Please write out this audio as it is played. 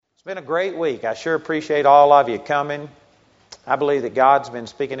It's been a great week. I sure appreciate all of you coming. I believe that God's been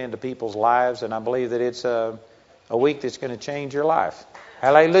speaking into people's lives, and I believe that it's a week that's going to change your life.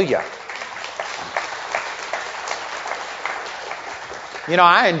 Hallelujah. You know,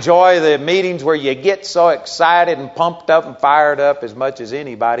 I enjoy the meetings where you get so excited and pumped up and fired up as much as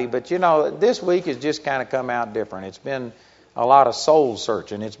anybody, but you know, this week has just kind of come out different. It's been a lot of soul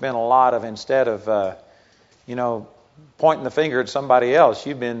searching. It's been a lot of, instead of, pointing the finger at somebody else,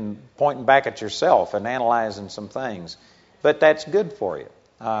 you've been pointing back at yourself and analyzing some things. But that's good for you.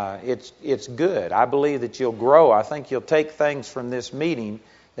 It's good. I believe that you'll grow. I think you'll take things from this meeting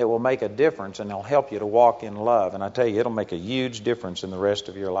that will make a difference, and it'll help you to walk in love. And I tell you, it'll make a huge difference in the rest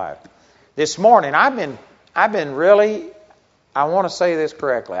of your life. This morning, I've been really, I want to say this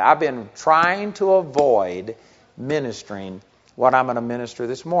correctly, I've been trying to avoid ministering what I'm going to minister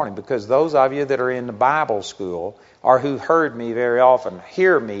this morning, because those of you that are in the Bible school or who heard me very often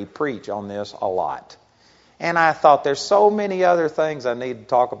hear me preach on this a lot. And I thought there's so many other things I need to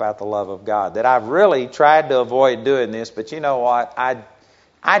talk about the love of God that I've really tried to avoid doing this, but you know what?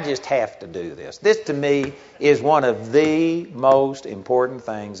 I just have to do this. This to me is one of the most important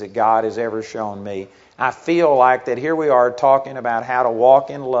things that God has ever shown me. I feel like that here we are talking about how to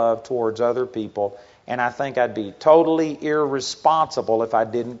walk in love towards other people, and I think I'd be totally irresponsible if I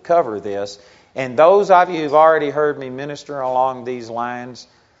didn't cover this. And those of you who've already heard me minister along these lines,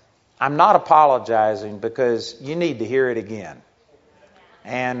 I'm not apologizing, because you need to hear it again.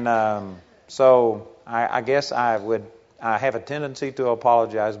 And so I guess I have a tendency to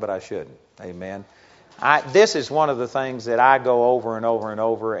apologize, but I shouldn't. Amen. This is one of the things that I go over and over and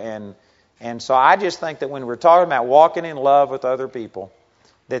over. And so I just think that when we're talking about walking in love with other people,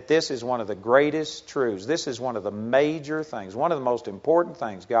 that this is one of the greatest truths. This is one of the major things, one of the most important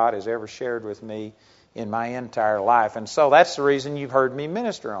things God has ever shared with me in my entire life. And so that's the reason you've heard me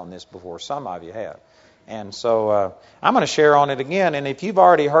minister on this before. Some of you have. And so I'm going to share on it again. And if you've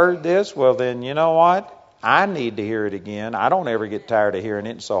already heard this, well then, you know what? I need to hear it again. I don't ever get tired of hearing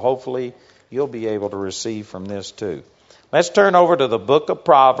it. So hopefully you'll be able to receive from this too. Let's turn over to the book of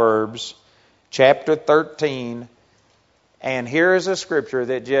Proverbs, chapter 13. And here is a scripture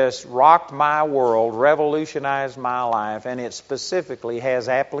that just rocked my world, revolutionized my life, and it specifically has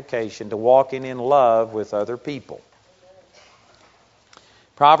application to walking in love with other people.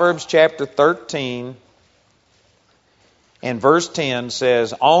 Proverbs chapter 13 and verse 10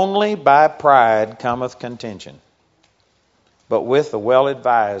 says, "Only by pride cometh contention, but with the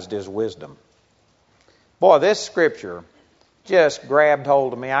well-advised is wisdom." Boy, this scripture just grabbed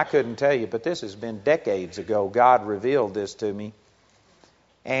hold of me. I couldn't tell you, but this has been decades ago. God revealed this to me.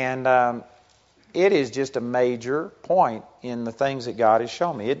 And it is just a major point in the things that God has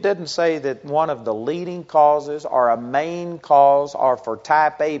shown me. It doesn't say that one of the leading causes or a main cause or for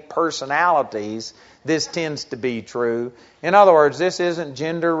type A personalities this tends to be true. In other words, this isn't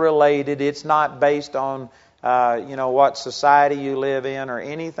gender related. It's not based on what society you live in or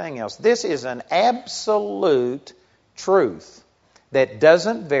anything else. This is an absolute truth that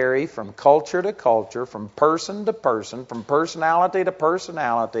doesn't vary from culture to culture, from person to person, from personality to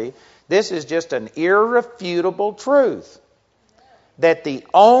personality. This is just an irrefutable truth that the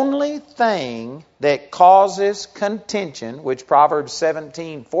only thing that causes contention, which Proverbs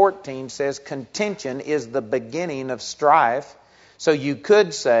 17:14 says contention is the beginning of strife. So you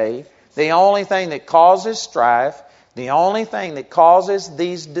could say the only thing that causes strife, the only thing that causes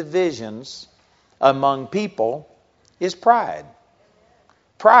these divisions among people is pride.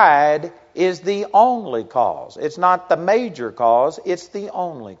 Pride is the only cause. It's not the major cause, it's the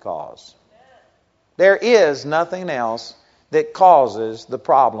only cause. There is nothing else that causes the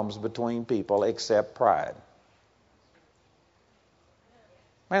problems between people except pride.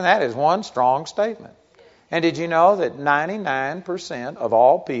 Man, that is one strong statement. And did you know that 99% of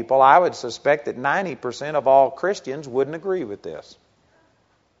all people, I would suspect that 90% of all Christians wouldn't agree with this.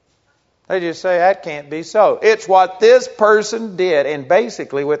 They just say, that can't be so. It's what this person did. And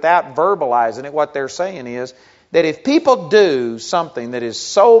basically, without verbalizing it, what they're saying is that if people do something that is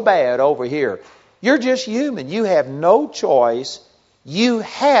so bad over here, you're just human. You have no choice. You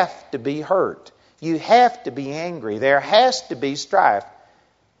have to be hurt. You have to be angry. There has to be strife.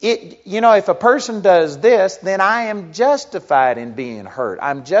 If a person does this, then I am justified in being hurt.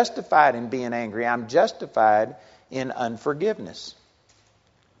 I'm justified in being angry. I'm justified in unforgiveness.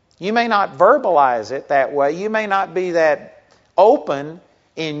 You may not verbalize it that way. You may not be that open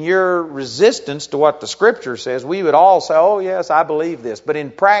in your resistance to what the Scripture says. We would all say, oh yes, I believe this. But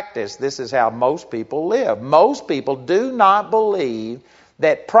in practice, this is how most people live. Most people do not believe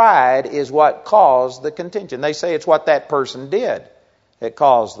that pride is what caused the contention. They say it's what that person did. that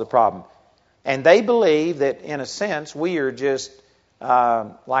cause the problem. And they believe that, in a sense, we are just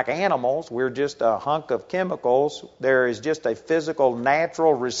like animals. We're just a hunk of chemicals. There is just a physical,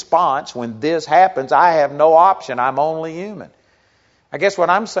 natural response. When this happens, I have no option. I'm only human. I guess what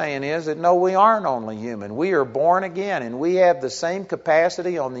I'm saying is that no, we aren't only human. We are born again, and we have the same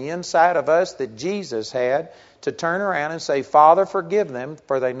capacity on the inside of us that Jesus had to turn around and say, Father, forgive them,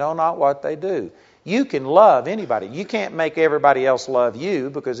 for they know not what they do. You can love anybody. You can't make everybody else love you,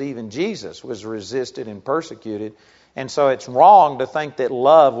 because even Jesus was resisted and persecuted. And so it's wrong to think that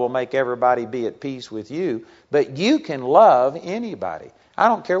love will make everybody be at peace with you. But you can love anybody. I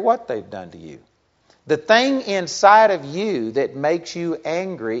don't care what they've done to you. The thing inside of you that makes you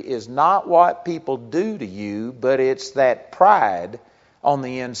angry is not what people do to you, but it's that pride on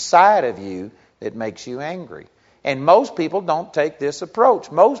the inside of you that makes you angry. And most people don't take this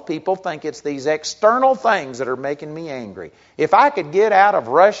approach. Most people think it's these external things that are making me angry. If I could get out of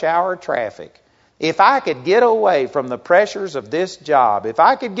rush hour traffic, if I could get away from the pressures of this job, if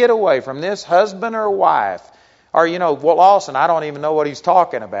I could get away from this husband or wife, or, Lawson, I don't even know what he's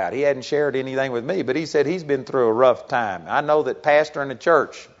talking about. He hadn't shared anything with me, but he said he's been through a rough time. I know that pastoring a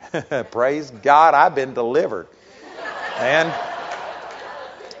church, praise God, I've been delivered. And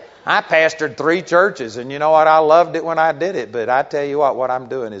I pastored 3 churches, and you know what? I loved it when I did it, but I tell you what I'm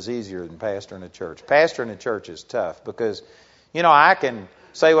doing is easier than pastoring a church. Pastoring a church is tough because, I can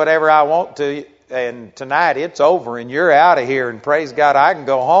say whatever I want to, and tonight it's over and you're out of here, and praise God, I can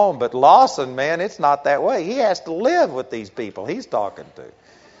go home. But Lawson, man, it's not that way. He has to live with these people he's talking to.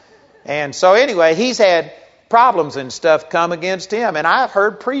 And so anyway, he's had problems and stuff come against him, and I've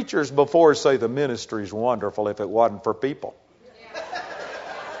heard preachers before say the ministry's wonderful if it wasn't for people.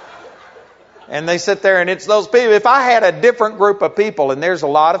 And they sit there, and it's those people. If I had a different group of people, and there's a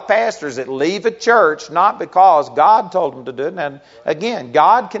lot of pastors that leave a church not because God told them to do it. And again,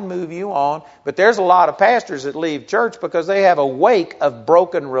 God can move you on, but there's a lot of pastors that leave church because they have a wake of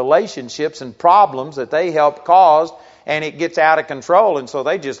broken relationships and problems that they helped cause, and it gets out of control, and so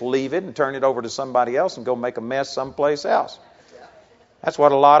they just leave it and turn it over to somebody else and go make a mess someplace else. That's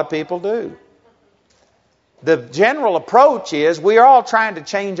what a lot of people do. The general approach is we are all trying to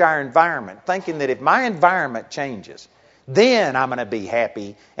change our environment, thinking that if my environment changes, then I'm going to be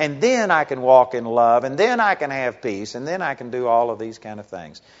happy, and then I can walk in love, and then I can have peace, and then I can do all of these kind of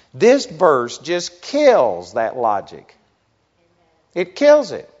things. This verse just kills that logic. It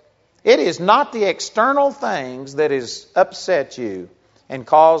kills it. It is not the external things that has upset you and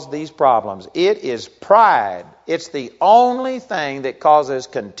caused these problems. It is pride. It's the only thing that causes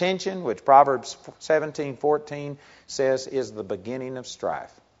contention, which Proverbs 17:14 says is the beginning of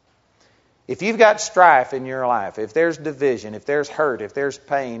strife. If you've got strife in your life, if there's division, if there's hurt, if there's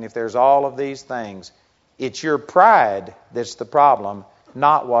pain, if there's all of these things, it's your pride that's the problem,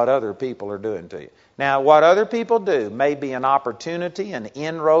 not what other people are doing to you. Now, what other people do may be an opportunity, an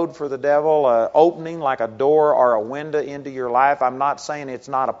inroad for the devil, an opening like a door or a window into your life. I'm not saying it's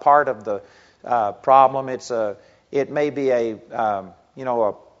not a part of the problem. It may be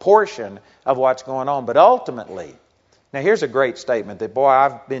a portion of what's going on. But ultimately, now here's a great statement that, boy,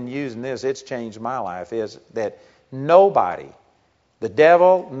 I've been using this. It's changed my life, is that nobody, the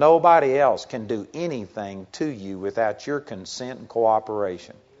devil, nobody else can do anything to you without your consent and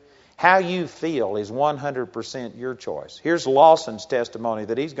cooperation. How you feel is 100% your choice. Here's Lawson's testimony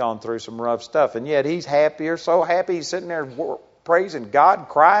that he's gone through some rough stuff, and yet he's happier, so happy he's sitting there praising God,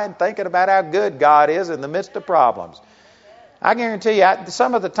 crying, thinking about how good God is in the midst of problems. I guarantee you,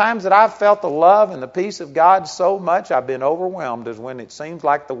 some of the times that I've felt the love and the peace of God so much, I've been overwhelmed, is when it seems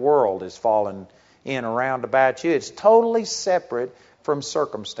like the world is falling in around about you. It's totally separate from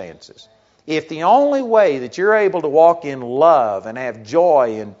circumstances. If the only way that you're able to walk in love and have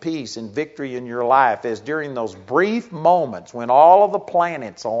joy and peace and victory in your life is during those brief moments when all of the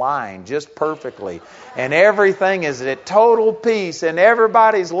planets align just perfectly and everything is at total peace and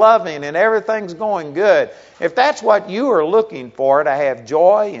everybody's loving and everything's going good, if that's what you are looking for, to have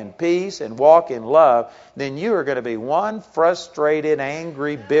joy and peace and walk in love, then you are going to be one frustrated,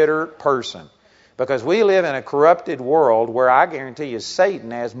 angry, bitter person. Because we live in a corrupted world where I guarantee you Satan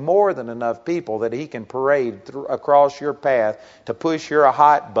has more than enough people that he can parade across your path to push your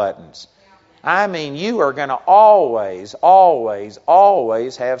hot buttons. I mean, you are going to always, always,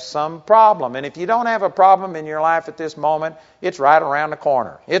 always have some problem. And if you don't have a problem in your life at this moment, it's right around the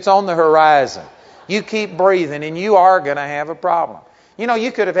corner. It's on the horizon. You keep breathing and you are going to have a problem. You know,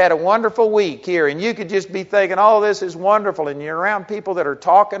 you could have had a wonderful week here and you could just be thinking, oh, this is wonderful, and you're around people that are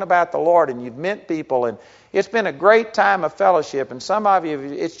talking about the Lord and you've met people and it's been a great time of fellowship, and some of you,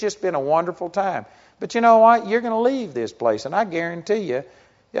 it's just been a wonderful time. But you know what? You're going to leave this place, and I guarantee you,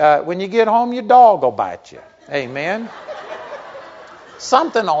 when you get home, your dog will bite you. Amen?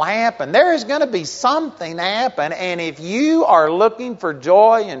 Something will happen. There is going to be something happen, and if you are looking for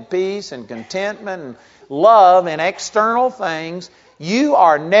joy and peace and contentment and love in external things, you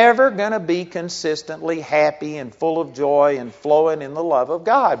are never going to be consistently happy and full of joy and flowing in the love of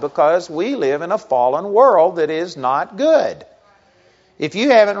God, because we live in a fallen world that is not good. If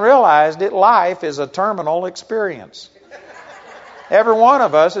you haven't realized it, life is a terminal experience. Every one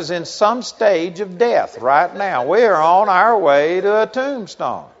of us is in some stage of death right now. We are on our way to a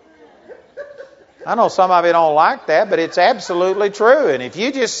tombstone. I know some of you don't like that, but it's absolutely true. And if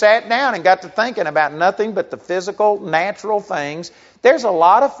you just sat down and got to thinking about nothing but the physical, natural things, there's a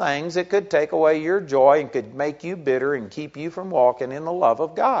lot of things that could take away your joy and could make you bitter and keep you from walking in the love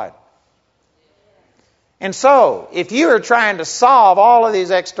of God. And so, if you are trying to solve all of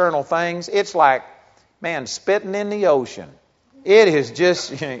these external things, it's like, man, spitting in the ocean. It is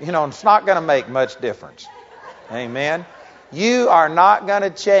just, it's not going to make much difference. Amen? You are not going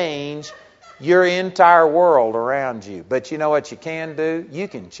to change your entire world around you. But you know what you can do? You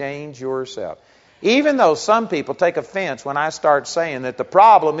can change yourself. Even though some people take offense when I start saying that the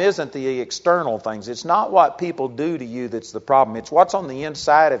problem isn't the external things. It's not what people do to you that's the problem. It's what's on the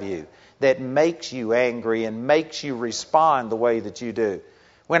inside of you that makes you angry and makes you respond the way that you do.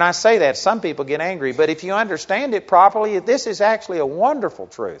 When I say that, some people get angry, but if you understand it properly, this is actually a wonderful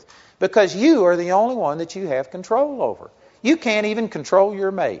truth, because you are the only one that you have control over. You can't even control your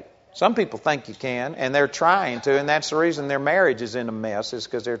mate. Some people think you can, and they're trying to, and that's the reason their marriage is in a mess, is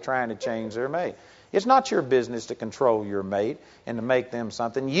because they're trying to change their mate. It's not your business to control your mate and to make them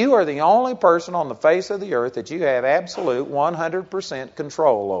something. You are the only person on the face of the earth that you have absolute 100%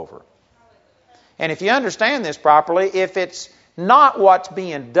 control over. And if you understand this properly, if it's not what's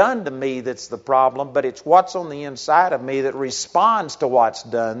being done to me that's the problem, but it's what's on the inside of me that responds to what's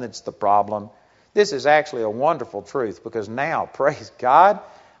done that's the problem, this is actually a wonderful truth, because now, praise God,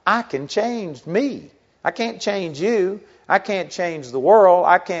 I can change me. I can't change you. I can't change the world.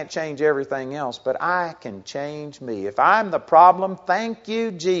 I can't change everything else, but I can change me. If I'm the problem, thank you,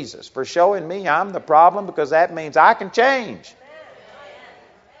 Jesus, for showing me I'm the problem, because that means I can change.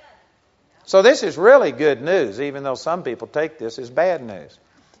 So this is really good news, even though some people take this as bad news.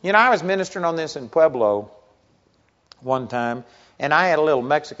 I was ministering on this in Pueblo one time, and I had a little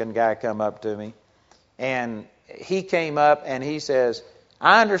Mexican guy come up to me, and he came up and he says,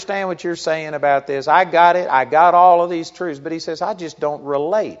 I understand what you're saying about this. I got it. I got all of these truths. But he says, I just don't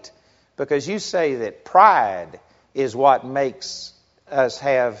relate, because you say that pride is what makes us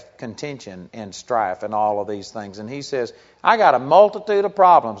have contention and strife and all of these things. And he says, I got a multitude of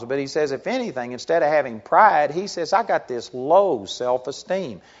problems. But he says, if anything, instead of having pride, he says, I got this low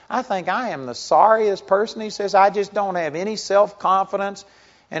self-esteem. I think I am the sorriest person. He says, I just don't have any self-confidence.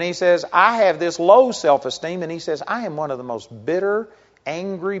 And he says, I have this low self-esteem. And he says, I am one of the most bitter,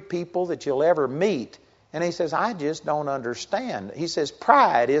 angry people that you'll ever meet. And he says, I just don't understand. He says,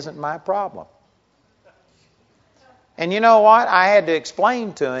 pride isn't my problem. And you know what? I had to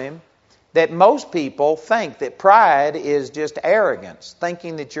explain to him that most people think that pride is just arrogance,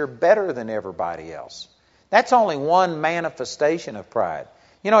 thinking that you're better than everybody else. That's only one manifestation of pride.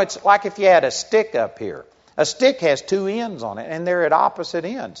 It's like if you had a stick up here. A stick has two ends on it, and they're at opposite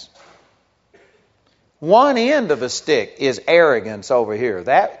ends. One end of a stick is arrogance over here.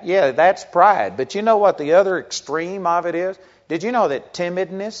 That's pride. But you know what the other extreme of it is? Did you know that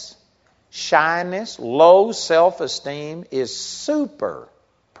timidness, shyness, low self-esteem is super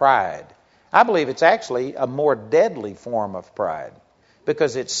pride? I believe it's actually a more deadly form of pride,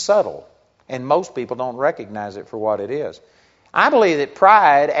 because it's subtle and most people don't recognize it for what it is. I believe that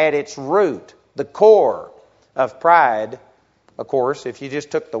pride at its root, the core of pride, of course, if you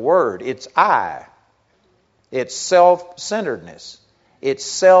just took the word, it's I. It's self-centeredness. It's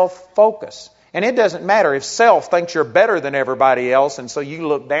self-focus. And it doesn't matter if self thinks you're better than everybody else, and so you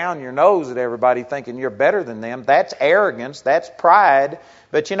look down your nose at everybody thinking you're better than them. That's arrogance. That's pride.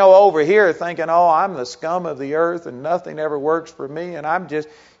 But over here thinking, oh, I'm the scum of the earth and nothing ever works for me, and I'm just,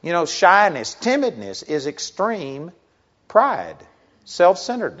 shyness, timidness is extreme pride,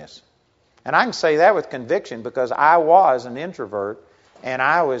 self-centeredness. And I can say that with conviction, because I was an introvert, and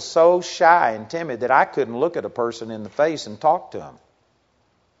I was so shy and timid that I couldn't look at a person in the face and talk to them.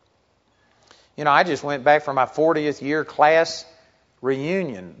 I just went back for my 40th year class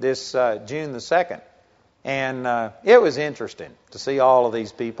reunion this June the 2nd. And it was interesting to see all of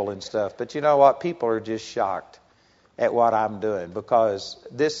these people and stuff. But you know what? People are just shocked at what I'm doing, because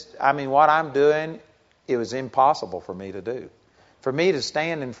what I'm doing, it was impossible for me to do. For me to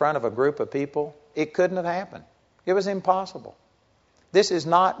stand in front of a group of people it couldn't have happened. It was impossible. This is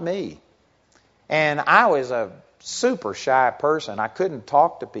not me. And I was a super shy person. I couldn't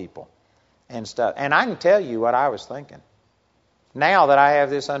talk to people and stuff. And I can tell you what I was thinking. Now that I have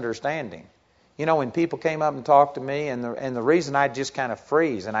this understanding. You know, when people came up and talked to me, and the reason I'd just kind of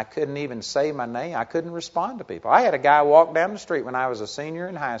freeze and I couldn't even say my name, I couldn't respond to people. I had a guy walk down the street when I was a senior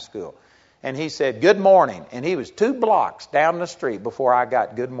in high school, and he said, "Good morning." And he was 2 blocks down the street before I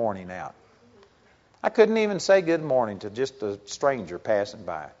got "good morning" out. I couldn't even say good morning to just a stranger passing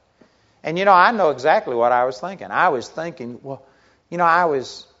by. And, you know, I know exactly what I was thinking. I was thinking, well, you know,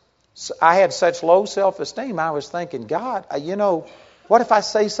 I had such low self-esteem. I was thinking, God, you know, what if I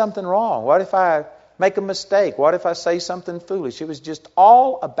say something wrong? What if I make a mistake? What if I say something foolish? It was just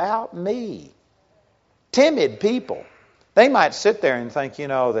all about me. Timid people, they might sit there and think, you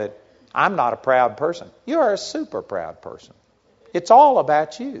know, that I'm not a proud person. You are a super proud person. It's all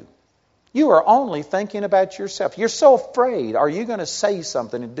about you. You are only thinking about yourself. You're so afraid. Are you going to say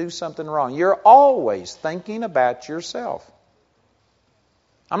something and do something wrong? You're always thinking about yourself.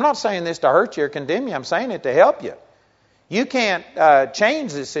 I'm not saying this to hurt you or condemn you. I'm saying it to help you. You can't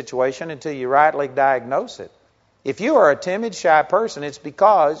change this situation until you rightly diagnose it. If you are a timid, shy person, it's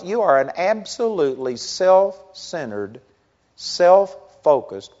because you are an absolutely self-centered,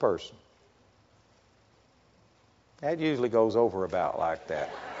 self-focused person. That usually goes over about like that.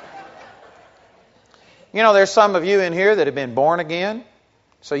 You know, there's some of you in here that have been born again,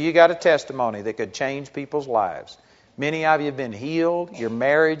 so you got a testimony that could change people's lives. Many of you have been healed. Your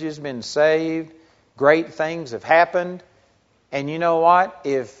marriage has been saved. Great things have happened. And you know what?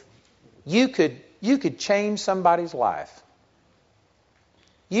 If you could change somebody's life.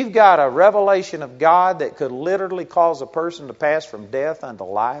 You've got a revelation of God that could literally cause a person to pass from death unto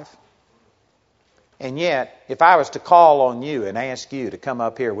life. And yet, if I was to call on you and ask you to come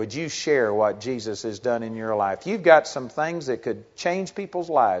up here, would you share what Jesus has done in your life? You've got some things that could change people's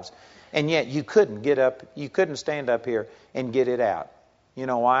lives. And yet you couldn't stand up here and get it out. You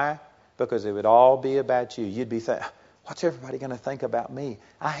know why? Because it would all be about you. You'd be thinking, what's everybody going to think about me?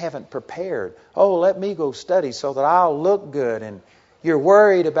 I haven't prepared. Oh, let me go study so that I'll look good. And you're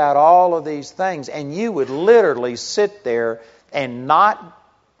worried about all of these things. And you would literally sit there and not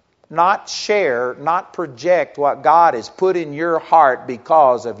share, not project what God has put in your heart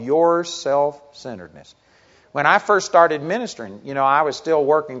because of your self-centeredness. When I first started ministering, you know, I was still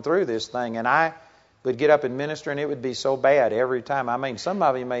working through this thing, and I would get up and minister, and it would be so bad every time. I mean, some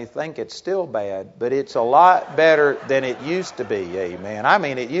of you may think it's still bad, but it's a lot better than it used to be, amen. I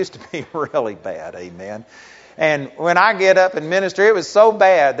mean, it used to be really bad, amen. And when I get up and minister, it was so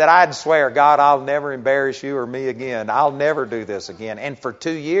bad that I'd swear, God, I'll never embarrass you or me again. I'll never do this again. And for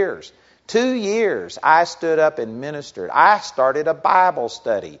 2 years, I stood up and ministered. I started a Bible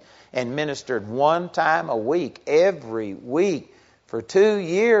study and ministered one time a week, every week, for 2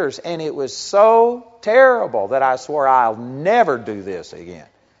 years. And it was so terrible that I swore I'll never do this again.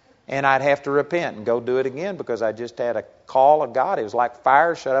 And I'd have to repent and go do it again because I just had a call of God. It was like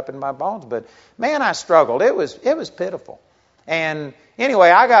fire shut up in my bones. But man, I struggled. It was pitiful. And anyway,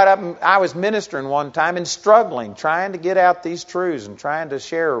 I got up and I was ministering one time and struggling, trying to get out these truths and trying to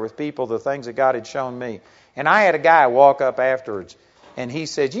share with people the things that God had shown me. And I had a guy walk up afterwards and he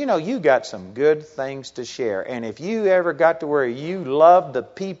said, you know, you got some good things to share. And if you ever got to where you loved the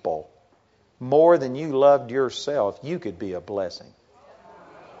people more than you loved yourself, you could be a blessing.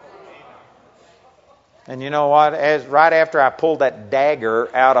 And you know what? Right after I pulled that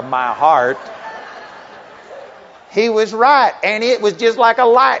dagger out of my heart, he was right. And it was just like a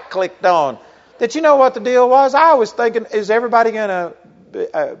light clicked on. That you know what the deal was? I was thinking, is everybody going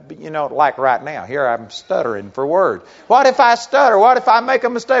to, like right now, here I'm stuttering for words. What if I stutter? What if I make a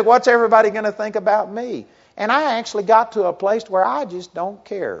mistake? What's everybody going to think about me? And I actually got to a place where I just don't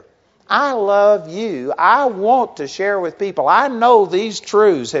care. I love you. I want to share with people. I know these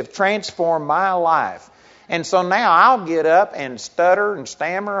truths have transformed my life. And so now I'll get up and stutter and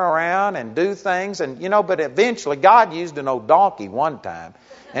stammer around and do things. And but eventually God used an old donkey one time.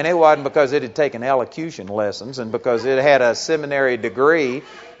 And it wasn't because it had taken elocution lessons and because it had a seminary degree.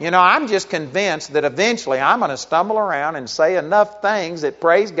 I'm just convinced that eventually I'm going to stumble around and say enough things that,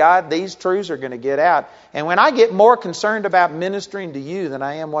 praise God, these truths are going to get out. And when I get more concerned about ministering to you than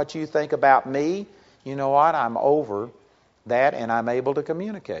I am what you think about me, you know what? I'm over that and I'm able to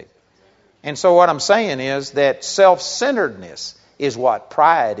communicate. And so what I'm saying is that self-centeredness is what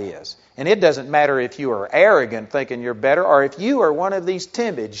pride is. And it doesn't matter if you are arrogant thinking you're better or if you are one of these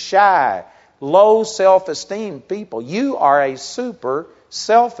timid, shy, low self-esteem people. You are a super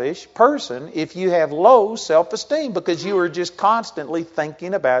selfish person if you have low self-esteem because you are just constantly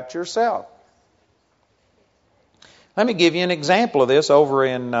thinking about yourself. Let me give you an example of this over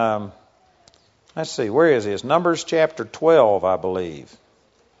in, let's see, where is this? Numbers chapter 12, I believe.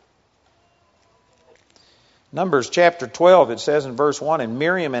 Numbers chapter 12, it says in verse 1, And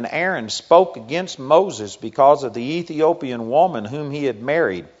Miriam and Aaron spoke against Moses because of the Ethiopian woman whom he had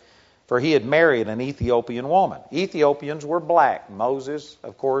married, for he had married an Ethiopian woman. Ethiopians were black. Moses,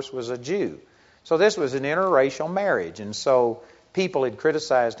 of course, was a Jew. So this was an interracial marriage, and so people had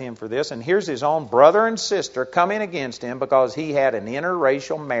criticized him for this, and here's his own brother and sister coming against him because he had an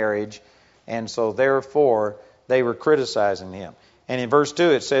interracial marriage, and so therefore they were criticizing him. And in verse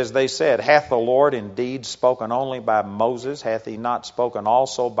 2 it says, They said, Hath the Lord indeed spoken only by Moses? Hath he not spoken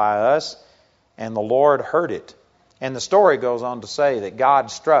also by us? And the Lord heard it. And the story goes on to say that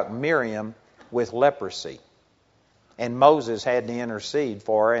God struck Miriam with leprosy. And Moses had to intercede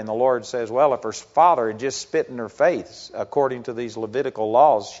for her. And the Lord says, well, if her father had just spit in her face, according to these Levitical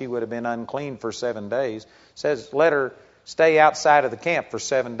laws, she would have been unclean for 7 days. It says, let her stay outside of the camp for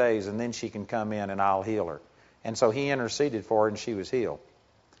 7 days, and then she can come in and I'll heal her. And so he interceded for her, and she was healed.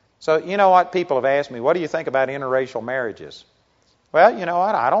 So you know what? People have asked me, what do you think about interracial marriages? Well, you know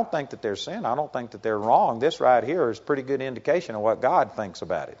what? I don't think that they're sin. I don't think that they're wrong. This right here is a pretty good indication of what God thinks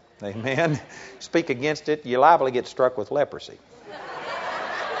about it. Amen. Speak against it, you're liable to get struck with leprosy.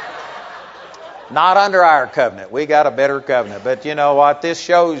 Not under our covenant. We got a better covenant. But you know what? This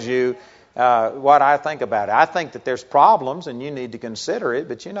shows you what I think about it. I think that there's problems and you need to consider it.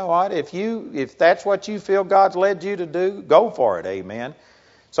 But you know what? If that's what you feel God's led you to do, go for it. Amen.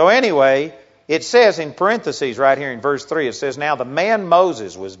 So anyway, it says in parentheses right here in verse 3, it says, Now the man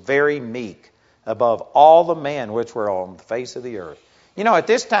Moses was very meek above all the men which were on the face of the earth. You know, at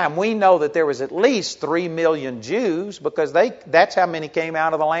this time, we know that there was at least 3 million Jews because that's how many came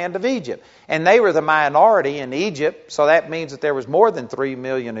out of the land of Egypt. And they were the minority in Egypt, so that means that there was more than 3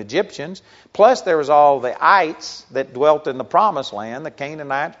 million Egyptians. Plus, there was all the ites that dwelt in the promised land, the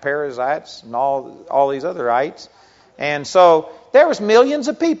Canaanites, Perizzites, and all these other ites. And so there was millions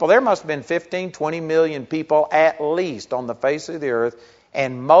of people. There must have been 15, 20 million people at least on the face of the earth.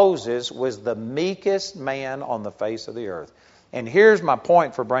 And Moses was the meekest man on the face of the earth. And here's my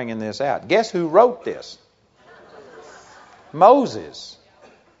point for bringing this out. Guess who wrote this? Moses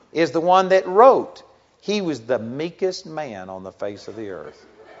is the one that wrote. He was the meekest man on the face of the earth.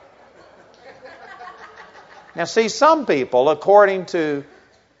 Now see, some people, according to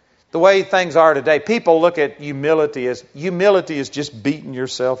the way things are today, people look at humility as just beating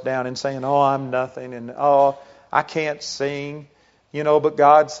yourself down and saying, oh, I'm nothing, and oh, I can't sing. You know, but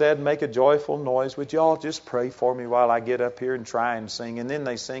God said, make a joyful noise. Would you all just pray for me while I get up here and try and sing? And then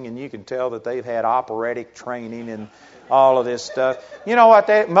they sing, and you can tell that they've had operatic training and all of this stuff. You know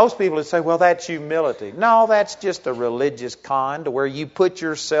what? Most people would say, well, that's humility. No, that's just a religious con to where you put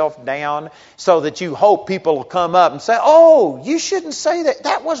yourself down so that you hope people will come up and say, oh, you shouldn't say that.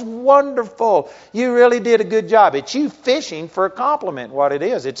 That was wonderful. You really did a good job. It's you fishing for a compliment, what it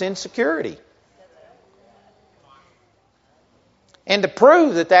is. It's insecurity. And to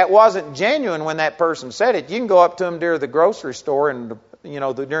prove that that wasn't genuine when that person said it, you can go up to them during the grocery store and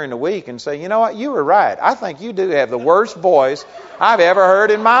during the week and say, you know what, you were right. I think you do have the worst voice I've ever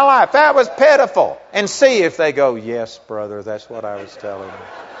heard in my life. That was pitiful. And see if they go, yes, brother, that's what I was telling you.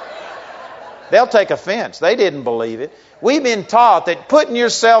 They'll take offense. They didn't believe it. We've been taught that putting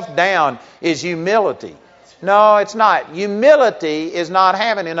yourself down is humility. No, it's not. Humility is not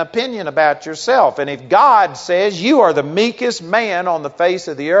having an opinion about yourself. And if God says you are the meekest man on the face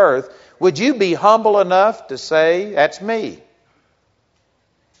of the earth, would you be humble enough to say, that's me?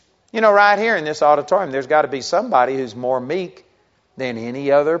 You know, right here in this auditorium, there's got to be somebody who's more meek than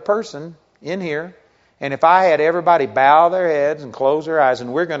any other person in here. And if I had everybody bow their heads and close their eyes,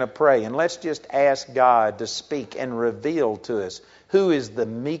 and we're going to pray, and let's just ask God to speak and reveal to us who is the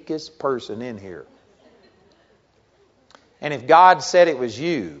meekest person in here. And if God said it was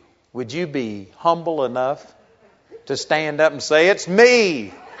you, would you be humble enough to stand up and say, it's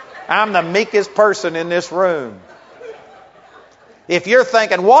me. I'm the meekest person in this room. If you're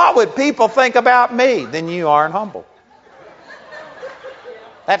thinking, what would people think about me? Then you aren't humble.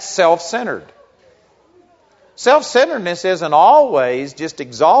 That's self-centered. Self-centeredness isn't always just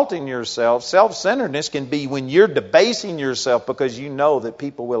exalting yourself. Self-centeredness can be when you're debasing yourself because you know that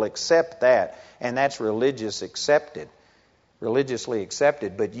people will accept that. And that's religiously accepted,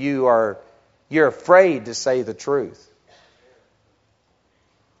 but you're afraid to say the truth.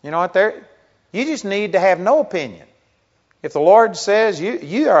 You know what? You just need to have no opinion. If the Lord says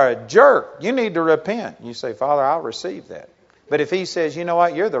you are a jerk, you need to repent. You say, Father, I'll receive that. But if He says, you know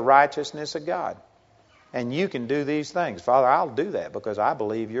what? You're the righteousness of God, and you can do these things. Father, I'll do that because I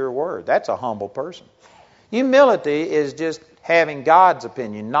believe your word. That's a humble person. Humility is just having God's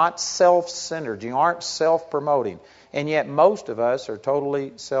opinion, not self-centered. You aren't self-promoting. And yet most of us are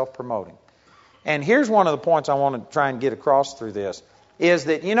totally self-promoting. And here's one of the points I want to try and get across through this, is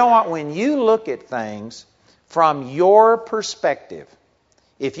that, you know what, when you look at things from your perspective,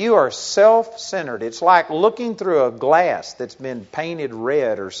 if you are self-centered, it's like looking through a glass that's been painted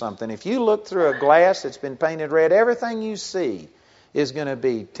red or something. If you look through a glass that's been painted red, everything you see is going to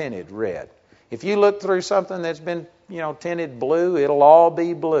be tinted red. If you look through something that's been, tinted blue, it'll all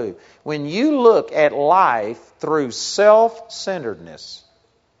be blue. When you look at life through self-centeredness,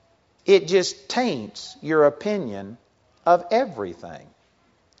 it just taints your opinion of everything.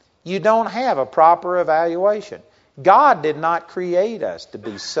 You don't have a proper evaluation. God did not create us to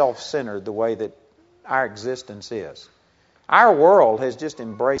be self-centered the way that our existence is. Our world has just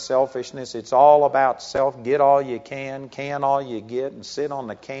embraced selfishness. It's all about self. Get all you can all you get, and sit on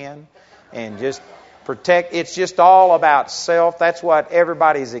the can and just protect. It's just all about self. That's what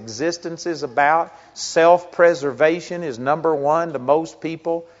everybody's existence is about. Self-preservation is number one to most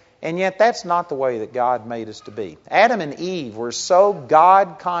people. And yet that's not the way that God made us to be. Adam and Eve were so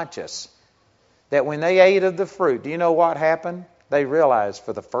God-conscious that when they ate of the fruit, do you know what happened? They realized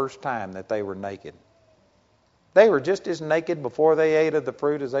for the first time that they were naked. They were just as naked before they ate of the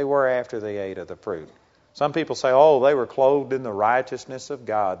fruit as they were after they ate of the fruit. Some people say, they were clothed in the righteousness of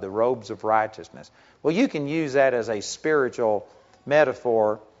God, the robes of righteousness. Well, you can use that as a spiritual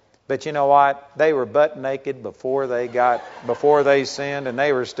metaphor, but you know what? They were butt naked before they sinned, and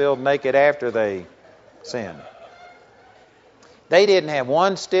they were still naked after they sinned. They didn't have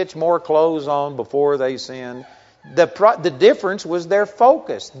one stitch more clothes on before they sinned. The difference was their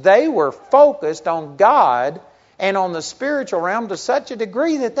focus. They were focused on God and on the spiritual realm to such a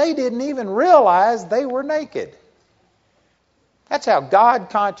degree that they didn't even realize they were naked. That's how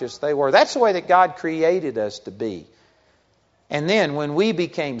God-conscious they were. That's the way that God created us to be. And then when we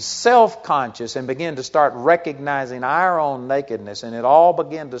became self-conscious and began to start recognizing our own nakedness, and it all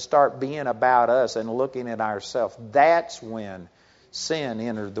began to start being about us and looking at ourselves, that's when sin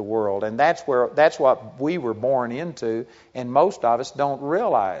entered the world. And that's what we were born into, and most of us don't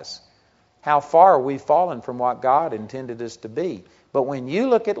realize how far we've fallen from what God intended us to be. But when you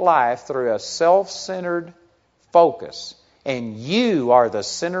look at life through a self-centered focus, and you are the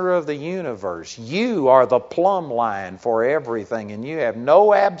center of the universe, you are the plumb line for everything, and you have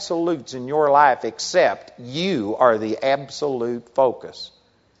no absolutes in your life except you are the absolute focus,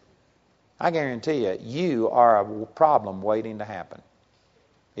 I guarantee you are a problem waiting to happen.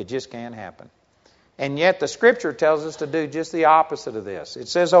 It just can't happen. And yet the Scripture tells us to do just the opposite of this. It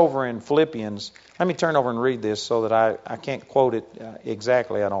says over in Philippians, let me turn over and read this so that I can't quote it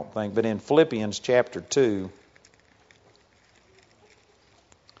exactly, I don't think, but in Philippians chapter 2,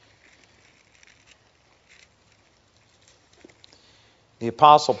 the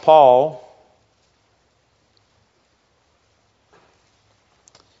Apostle Paul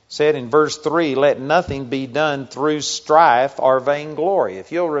said in verse 3, let nothing be done through strife or vainglory.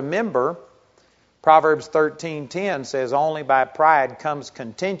 If you'll remember, Proverbs 13:10 says, only by pride comes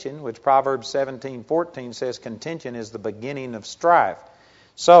contention, which Proverbs 17:14 says contention is the beginning of strife.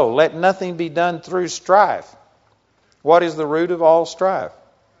 So, let nothing be done through strife. What is the root of all strife?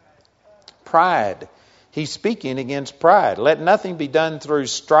 Pride. He's speaking against pride. Let nothing be done through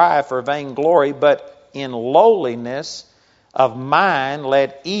strife or vainglory, but in lowliness of mind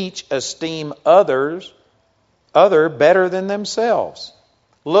let each esteem other better than themselves.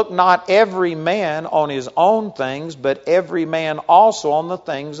 Look not every man on his own things, but every man also on the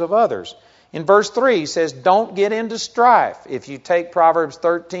things of others. In verse 3 he says, don't get into strife. If you take Proverbs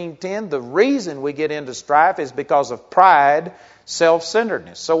 13:10, the reason we get into strife is because of pride,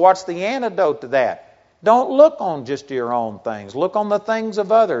 self-centeredness. So what's the antidote to that? Don't look on just your own things. Look on the things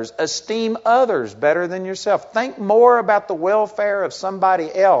of others. Esteem others better than yourself. Think more about the welfare of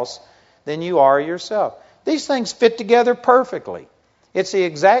somebody else than you are yourself. These things fit together perfectly. It's the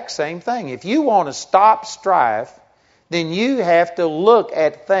exact same thing. If you want to stop strife, then you have to look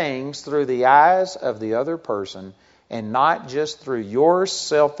at things through the eyes of the other person and not just through your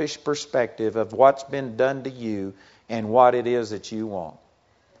selfish perspective of what's been done to you and what it is that you want.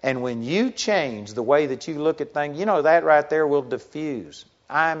 And when you change the way that you look at things, that right there will diffuse,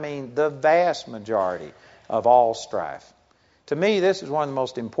 the vast majority of all strife. To me, this is one of the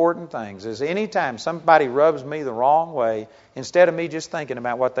most important things, is anytime somebody rubs me the wrong way, instead of me just thinking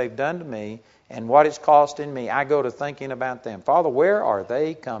about what they've done to me and what it's costing me, I go to thinking about them. Father, where are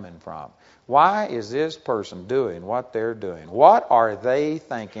they coming from? Why is this person doing what they're doing? What are they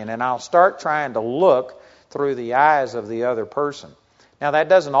thinking? And I'll start trying to look through the eyes of the other person. Now, that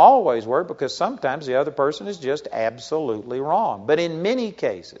doesn't always work because sometimes the other person is just absolutely wrong. But in many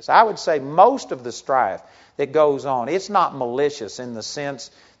cases, I would say most of the strife that goes on, it's not malicious in the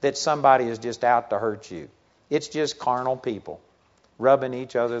sense that somebody is just out to hurt you. It's just carnal people rubbing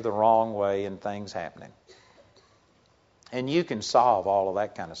each other the wrong way and things happening. And you can solve all of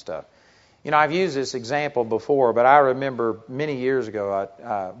that kind of stuff. You know, I've used this example before, but I remember many years ago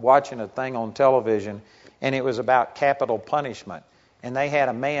watching a thing on television, and it was about capital punishment. And they had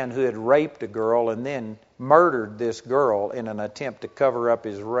a man who had raped a girl and then murdered this girl in an attempt to cover up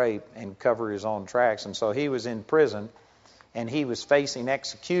his rape and cover his own tracks. And so he was in prison, and he was facing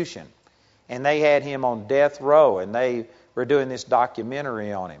execution. And they had him on death row, and they were doing this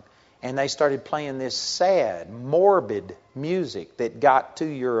documentary on him. And they started playing this sad, morbid music that got to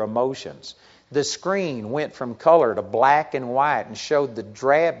your emotions. The screen went from color to black and white and showed the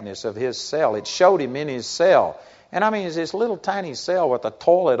drabness of his cell. It showed him in his cell. And I mean, it's this little tiny cell with a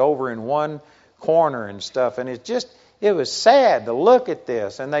toilet over in one corner and stuff. And it was sad to look at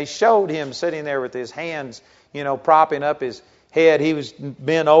this. And they showed him sitting there with his hands, propping up his head. He was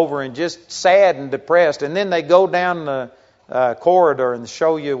bent over and just sad and depressed. And then they go down the corridor and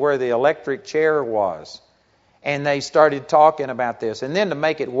show you where the electric chair was. And they started talking about this. And then to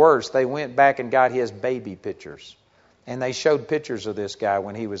make it worse, they went back and got his baby pictures. And they showed pictures of this guy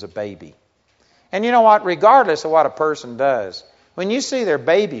when he was a baby. And you know what? Regardless of what a person does, when you see their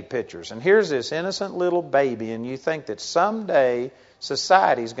baby pictures, and here's this innocent little baby, and you think that someday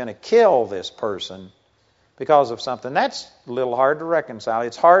society's going to kill this person because of something, that's a little hard to reconcile.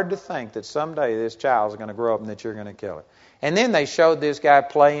 It's hard to think that someday this child is going to grow up and that you're going to kill it. And then they showed this guy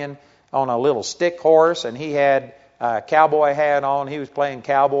playing on a little stick horse, and he had a cowboy hat on. He was playing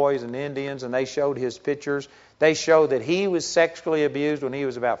cowboys and Indians, and they showed his pictures. They showed that he was sexually abused when he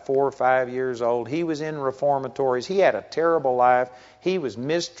was about 4 or 5 years old. He was in reformatories. He had a terrible life. He was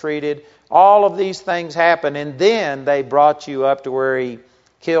mistreated. All of these things happened, and then they brought you up to where he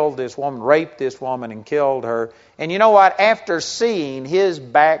killed this woman, raped this woman, and killed her. And you know what? After seeing his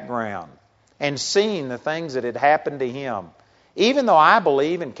background and seeing the things that had happened to him, even though I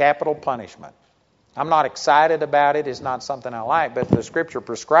believe in capital punishment, I'm not excited about it. It's not something I like, but the Scripture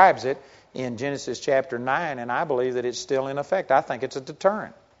prescribes it in Genesis chapter 9, and I believe that it's still in effect. I think it's a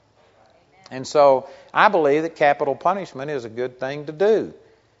deterrent. And so I believe that capital punishment is a good thing to do.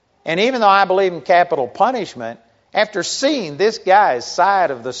 And even though I believe in capital punishment, after seeing this guy's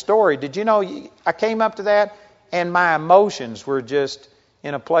side of the story, did you know, I came up to that, and my emotions were just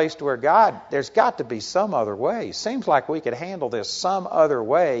in a place to where, God, there's got to be some other way. Seems like we could handle this some other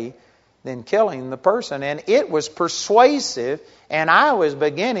way than killing the person. And it was persuasive, and I was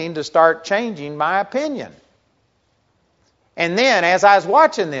beginning to start changing my opinion. And then, as I was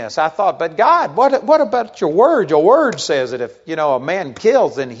watching this, I thought, but God, what about your word? Your word says that if, a man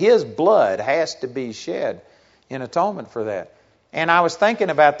kills, then his blood has to be shed in atonement for that. And I was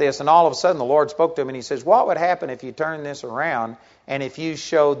thinking about this, and all of a sudden the Lord spoke to me, and He says, what would happen if you turned this around, and if you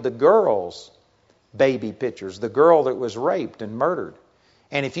showed the girl's baby pictures, the girl that was raped and murdered?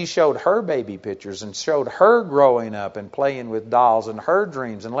 And if you showed her baby pictures and showed her growing up and playing with dolls and her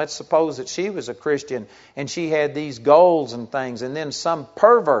dreams, and let's suppose that she was a Christian and she had these goals and things, and then some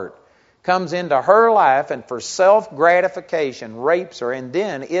pervert comes into her life and for self-gratification rapes her and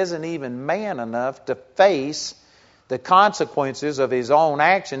then isn't even man enough to face the consequences of his own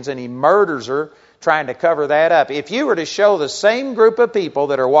actions, and he murders her trying to cover that up. If you were to show the same group of people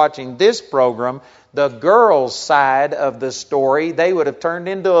that are watching this program the girl's side of the story, they would have turned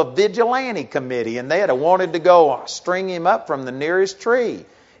into a vigilante committee, and they'd have wanted to go string him up from the nearest tree.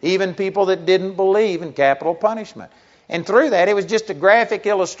 Even people that didn't believe in capital punishment. And through that, it was just a graphic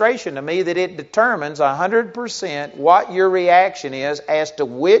illustration to me that it determines 100% what your reaction is as to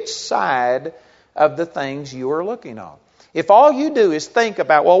which side of the things you are looking on. If all you do is think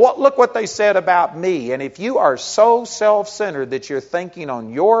about, look what they said about me, and if you are so self-centered that you're thinking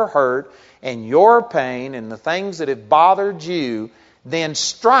on your hurt and your pain and the things that have bothered you, then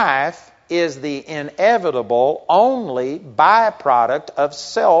strife is the inevitable only byproduct of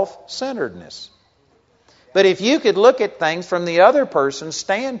self-centeredness. But if you could look at things from the other person's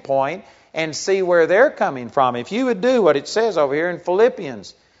standpoint and see where they're coming from, if you would do what it says over here in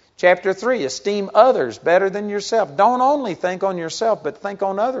Philippians chapter 3, esteem others better than yourself. Don't only think on yourself, but think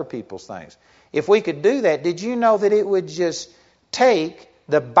on other people's things. If we could do that, did you know that it would just take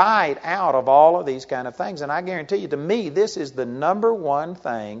the bite out of all of these kind of things? And I guarantee you, to me, this is the number one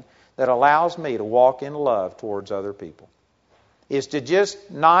thing that allows me to walk in love towards other people. is to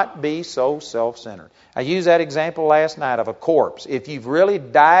just not be so self-centered. I used that example last night of a corpse. If you've really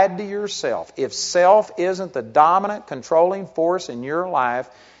died to yourself, if self isn't the dominant controlling force in your life,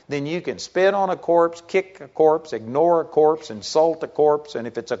 then you can spit on a corpse, kick a corpse, ignore a corpse, insult a corpse, and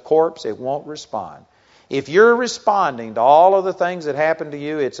if it's a corpse, it won't respond. If you're responding to all of the things that happen to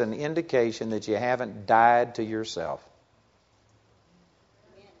you, it's an indication that you haven't died to yourself.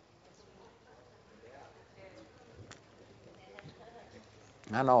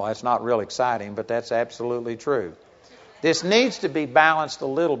 I know that's not real exciting, but that's absolutely true. This needs to be balanced a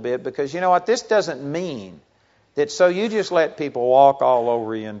little bit because you know what? This doesn't mean that so you just let people walk all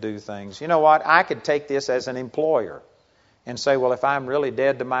over you and do things. You know what? I could take this as an employer and say, well, if I'm really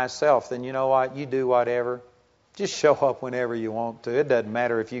dead to myself, then you know what? You do whatever. Just show up whenever you want to. It doesn't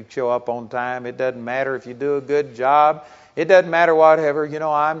matter if you show up on time. It doesn't matter if you do a good job. It doesn't matter whatever. You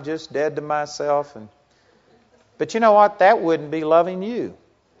know, I'm just dead to myself. But you know what? That wouldn't be loving you.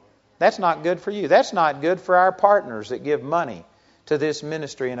 That's not good for you. That's not good for our partners that give money to this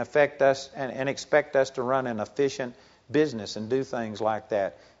ministry and affect us and expect us to run an efficient business and do things like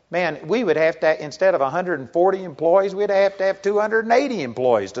that. Man, we would have to, instead of 140 employees, we'd have to have 280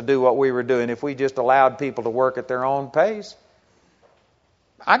 employees to do what we were doing if we just allowed people to work at their own pace.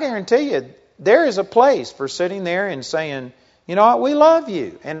 I guarantee you, there is a place for sitting there and saying, you know what, we love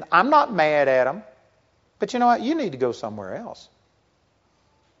you. And I'm not mad at them. But you know what, you need to go somewhere else.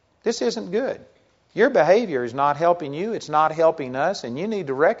 This isn't good. Your behavior is not helping you. It's not helping us. And you need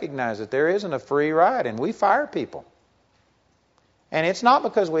to recognize that there isn't a free ride. And we fire people. And it's not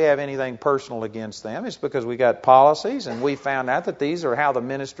because we have anything personal against them. It's because we got policies and we found out that these are how the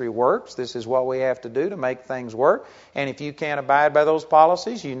ministry works. This is what we have to do to make things work. And if you can't abide by those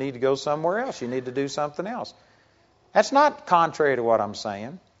policies, you need to go somewhere else. You need to do something else. That's not contrary to what I'm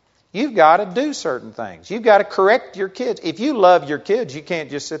saying. You've got to do certain things. You've got to correct your kids. If you love your kids, you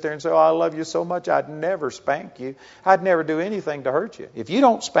can't just sit there and say, oh, I love you so much, I'd never spank you. I'd never do anything to hurt you. If you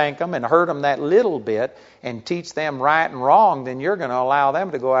don't spank them and hurt them that little bit and teach them right and wrong, then you're going to allow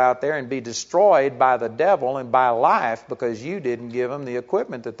them to go out there and be destroyed by the devil and by life because you didn't give them the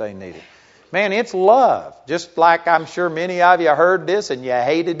equipment that they needed. Man, it's love. Just like I'm sure many of you heard this and you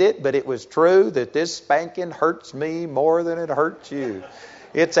hated it, but it was true that this spanking hurts me more than it hurts you.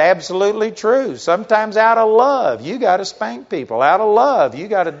 It's absolutely true. Sometimes out of love, you got to spank people. Out of love, you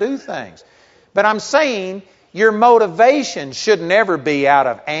got to do things. But I'm saying your motivation should never be out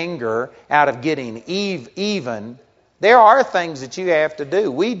of anger, out of getting even. There are things that you have to do.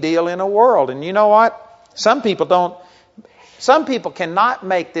 We deal in a world. And you know what? Some people cannot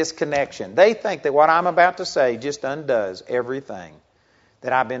make this connection. They think that what I'm about to say just undoes everything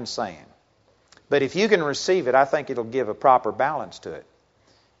that I've been saying. But if you can receive it, I think it'll give a proper balance to it.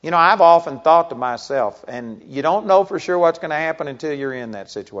 You know, I've often thought to myself, and you don't know for sure what's going to happen until you're in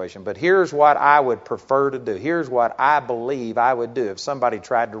that situation, but here's what I would prefer to do. Here's what I believe I would do if somebody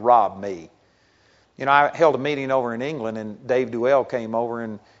tried to rob me. You know, I held a meeting over in England, and Dave Duell came over,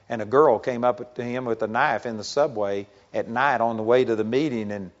 and a girl came up to him with a knife in the subway at night on the way to the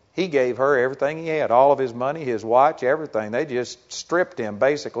meeting, and he gave her everything he had, all of his money, his watch, everything. They just stripped him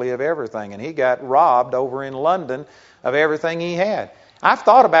basically of everything, and he got robbed over in London of everything he had. I've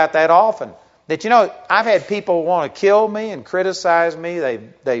thought about that often. That, you know, I've had people want to kill me and criticize me.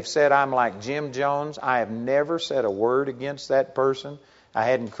 They've said I'm like Jim Jones. I have never said a word against that person. I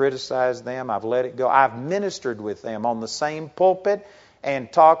hadn't criticized them. I've let it go. I've ministered with them on the same pulpit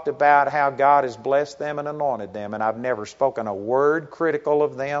and talked about how God has blessed them and anointed them. And I've never spoken a word critical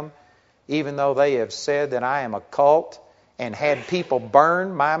of them, even though they have said that I am a cult and had people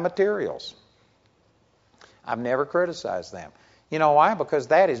burn my materials. I've never criticized them. You know why? Because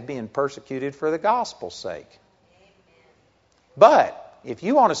that is being persecuted for the gospel's sake. But if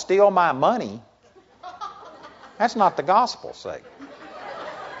you want to steal my money, that's not the gospel's sake.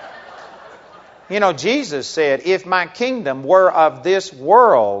 You know, Jesus said, if my kingdom were of this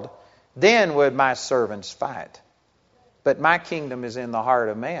world, then would my servants fight. But my kingdom is in the heart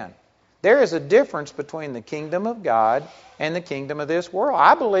of man. There is a difference between the kingdom of God and the kingdom of this world.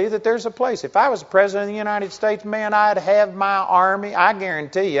 I believe that there's a place. If I was president of the United States, man, I'd have my army. I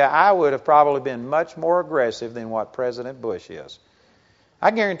guarantee you, I would have probably been much more aggressive than what President Bush is. I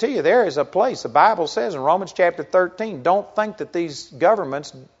guarantee you, there is a place. The Bible says in Romans chapter 13, don't think that these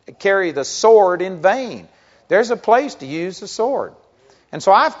governments carry the sword in vain. There's a place to use the sword. And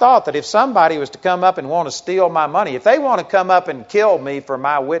so I've thought that if somebody was to come up and want to steal my money, if they want to come up and kill me for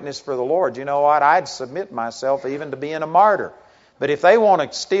my witness for the Lord, you know what? I'd submit myself even to being a martyr. But if they want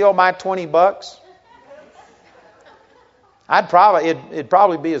to steal my $20, It'd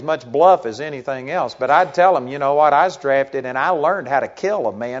probably be as much bluff as anything else, but I'd tell them, you know what, I was drafted and I learned how to kill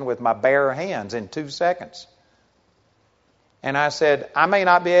a man with my bare hands in 2 seconds. And I said, I may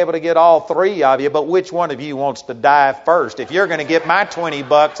not be able to get all 3 of you, but which one of you wants to die first? If you're going to get my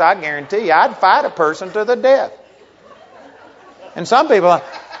 $20, I guarantee you, I'd fight a person to the death. And some people are,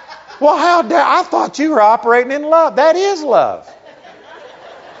 well, how dare, I thought you were operating in love. That is love.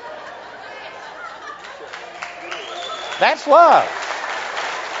 That's love.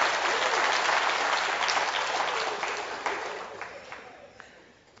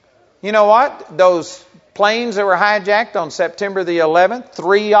 You know what? Those planes that were hijacked on September the 11th,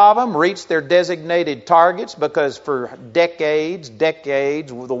 3 of them reached their designated targets because for decades,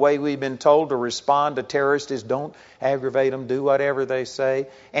 the way we've been told to respond to terrorists is don't aggravate them, do whatever they say.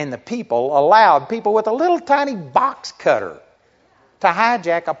 And the people allowed people with a little tiny box cutter to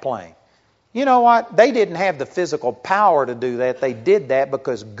hijack a plane. You know what? They didn't have the physical power to do that. They did that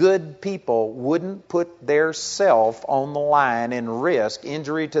because good people wouldn't put their self on the line and risk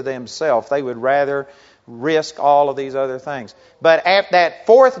injury to themselves. They would rather risk all of these other things. But at that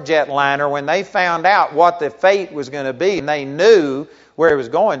 4th jetliner, when they found out what the fate was going to be and they knew where it was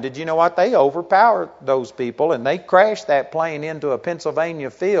going, did you know what? They overpowered those people and they crashed that plane into a Pennsylvania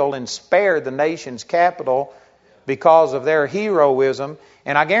field and spared the nation's capital because of their heroism.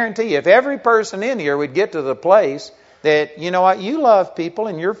 And I guarantee you, if every person in here would get to the place that, you know what, you love people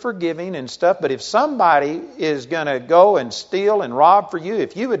and you're forgiving and stuff, but if somebody is going to go and steal and rob for you,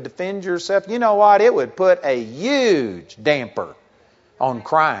 if you would defend yourself, you know what, it would put a huge damper on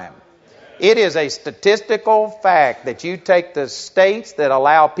crime. It is a statistical fact that you take the states that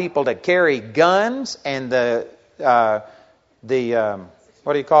allow people to carry guns and the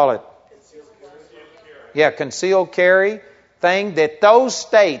what do you call it? Concealed carry thing, that those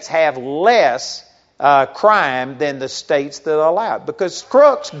states have less crime than the states that allow it. Because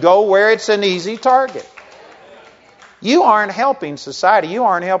crooks go where it's an easy target. You aren't helping society. You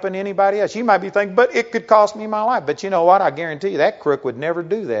aren't helping anybody else. You might be thinking, but it could cost me my life. But you know what? I guarantee you that crook would never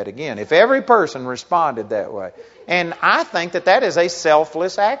do that again if every person responded that way. And I think that is a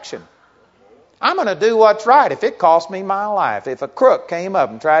selfless action. I'm going to do what's right if it costs me my life. If a crook came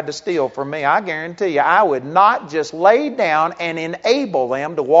up and tried to steal from me, I guarantee you I would not just lay down and enable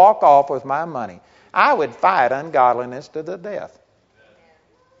them to walk off with my money. I would fight ungodliness to the death.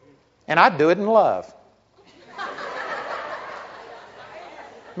 And I'd do it in love.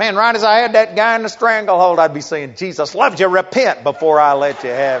 Man, right as I had that guy in the stranglehold, I'd be saying, Jesus loves you, repent before I let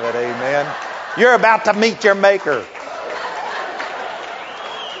you have it. Amen. You're about to meet your Maker.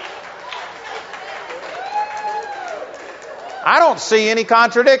 I don't see any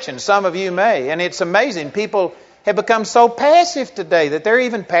contradiction. Some of you may. And it's amazing. People have become so passive today that they're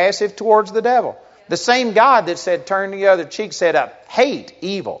even passive towards the devil. The same God that said, turn the other cheek, said, hate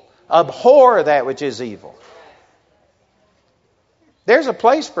evil. Abhor that which is evil. There's a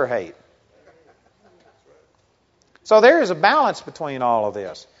place for hate. So there is a balance between all of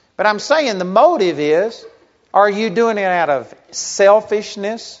this. But I'm saying the motive is, are you doing it out of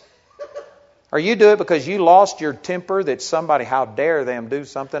selfishness? Or you do it because you lost your temper that somebody, how dare them do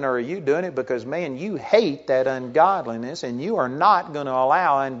something? Or are you doing it because, man, you hate that ungodliness and you are not going to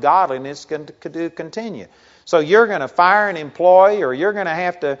allow ungodliness to continue? So you're going to fire an employee, or you're going to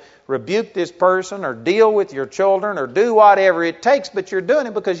have to rebuke this person or deal with your children or do whatever it takes, but you're doing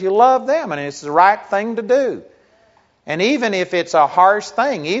it because you love them and it's the right thing to do. And even if it's a harsh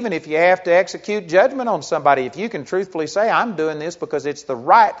thing, even if you have to execute judgment on somebody, if you can truthfully say, I'm doing this because it's the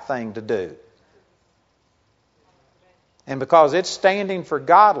right thing to do. And because it's standing for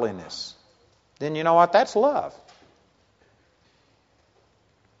godliness, then you know what? That's love.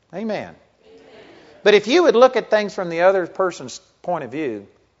 Amen. But if you would look at things from the other person's point of view,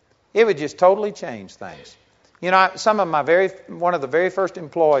 it would just totally change things. You know, one of the very first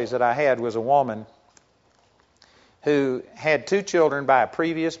employees that I had was a woman who had 2 children by a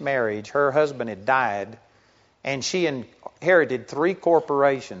previous marriage. Her husband had died, and she inherited 3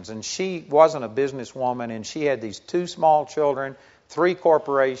 corporations, and she wasn't a businesswoman, and she had these 2 small children, 3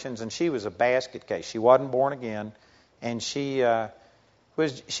 corporations, and she was a basket case. She wasn't born again, and she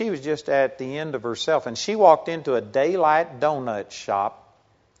was just at the end of herself. And she walked into a Daylight Donut shop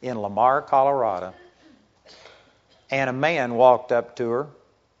in Lamar, Colorado, and a man walked up to her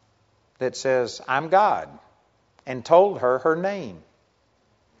that says, I'm God, and told her her name,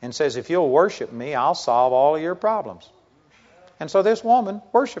 and says, if you'll worship me, I'll solve all of your problems. And so this woman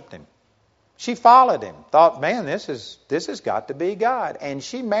worshiped him. She followed him, thought, man, this has got to be God. And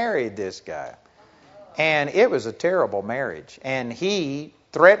she married this guy. And it was a terrible marriage. And he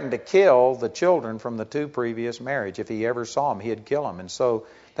threatened to kill the children from the 2 previous marriages. If he ever saw them, he'd kill them. And so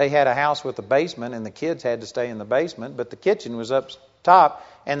they had a house with a basement, and the kids had to stay in the basement, but the kitchen was up top.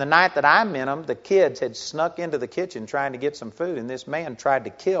 And the night that I met them, the kids had snuck into the kitchen trying to get some food, and this man tried to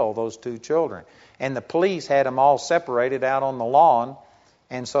kill those 2 children. And the police had them all separated out on the lawn.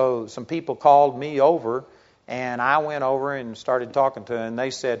 And so some people called me over, and I went over and started talking to her, and they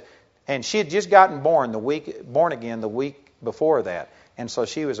said, and she had just gotten born again the week before that. And so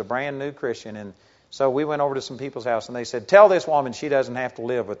she was a brand new Christian. And so we went over to some people's house, and they said, tell this woman she doesn't have to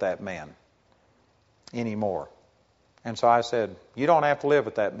live with that man anymore. And so I said, you don't have to live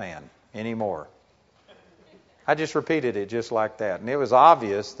with that man anymore. I just repeated it just like that. And it was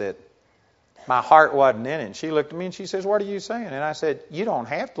obvious that my heart wasn't in it. And she looked at me and she says, what are you saying? And I said, you don't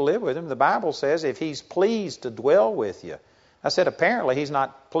have to live with him. The Bible says if he's pleased to dwell with you. I said, apparently he's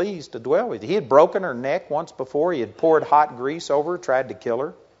not pleased to dwell with you. He had broken her neck once before. He had poured hot grease over her, tried to kill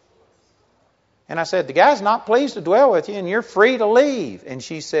her. And I said, the guy's not pleased to dwell with you, and you're free to leave. And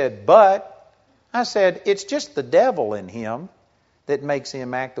she said, but... I said, it's just the devil in him that makes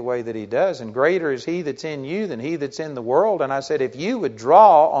him act the way that he does. And greater is he that's in you than he that's in the world. And I said, if you would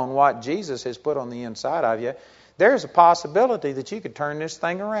draw on what Jesus has put on the inside of you, there's a possibility that you could turn this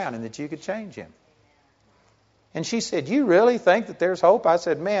thing around and that you could change him. And she said, you really think that there's hope? I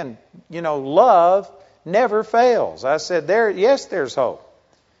said, man, love never fails. I said, yes, there's hope.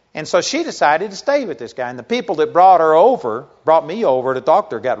 And so she decided to stay with this guy. And the people that brought me over to talk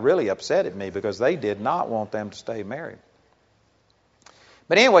to her, got really upset at me because they did not want them to stay married.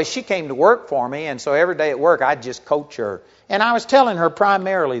 But anyway, she came to work for me, and so every day at work I'd just coach her. And I was telling her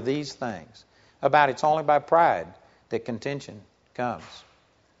primarily these things about it's only by pride that contention comes.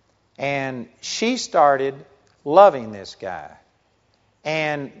 And she started loving this guy.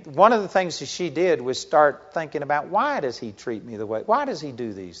 And one of the things that she did was start thinking about, why does he treat me the way? Why does he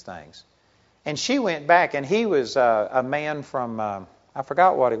do these things? And she went back, and he was a man from, I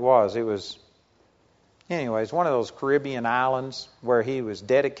forgot what it was. It was, anyways, one of those Caribbean islands where he was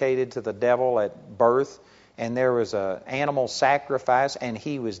dedicated to the devil at birth. And there was an animal sacrifice, and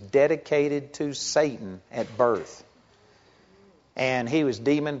he was dedicated to Satan at birth. And he was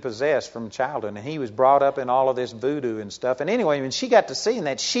demon-possessed from childhood. And he was brought up in all of this voodoo and stuff. And anyway, when she got to seeing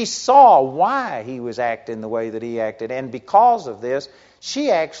that, she saw why he was acting the way that he acted. And because of this,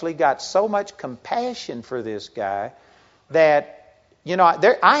 she actually got so much compassion for this guy that,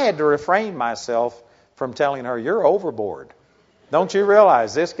 I had to refrain myself from telling her, you're overboard. Don't you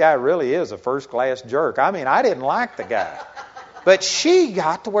realize this guy really is a first-class jerk? I mean, I didn't like the guy. But she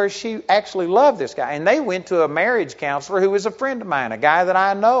got to where she actually loved this guy. And they went to a marriage counselor who was a friend of mine, a guy that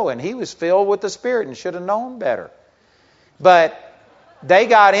I know, and he was filled with the Spirit and should have known better. But they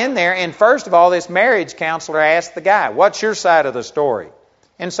got in there, and first of all, this marriage counselor asked the guy, what's your side of the story?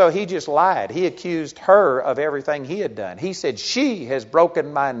 And so he just lied. He accused her of everything he had done. He said, she has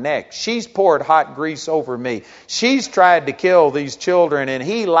broken my neck. She's poured hot grease over me. She's tried to kill these children. And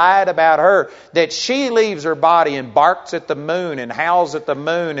he lied about her, that she leaves her body and barks at the moon and howls at the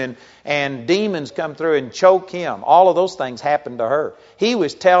moon, and demons come through and choke him. All of those things happened to her. He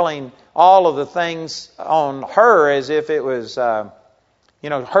was telling all of the things on her as if it was,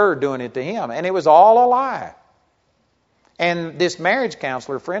 her doing it to him. And it was all a lie. And this marriage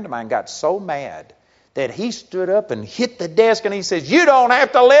counselor, a friend of mine, got so mad that he stood up and hit the desk and he says, you don't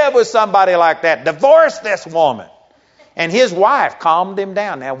have to live with somebody like that. Divorce this woman. And his wife calmed him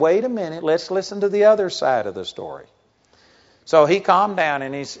down. Now, wait a minute. Let's listen to the other side of the story. So he calmed down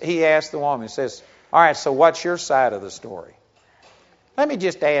and he asked the woman, he says, all right, so what's your side of the story? Let me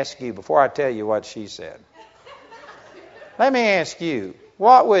just ask you before I tell you what she said. Let me ask you,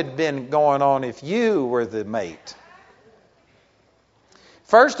 what would have been going on if you were the mate?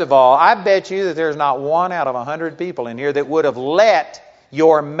 First of all, I bet you that there's not 1 out of 100 people in here that would have let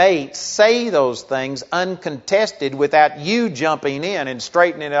your mate say those things uncontested without you jumping in and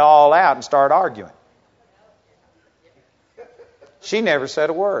straightening it all out and start arguing. She never said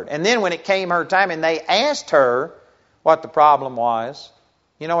a word. And then when it came her time and they asked her what the problem was,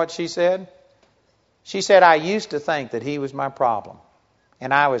 you know what she said? She said, I used to think that he was my problem,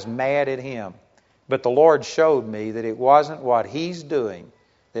 and I was mad at him. But the Lord showed me that it wasn't what he's doing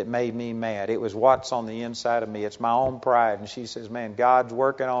that made me mad. It was what's on the inside of me. It's my own pride. And she says, man, God's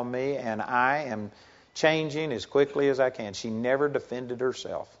working on me, and I am changing as quickly as I can. She never defended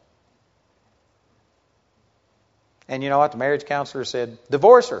herself. And you know what? The marriage counselor said,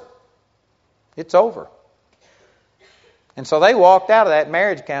 divorce her. It's over. And so they walked out of that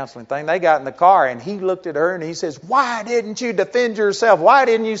marriage counseling thing. They got in the car, and he looked at her and he says, why didn't you defend yourself? Why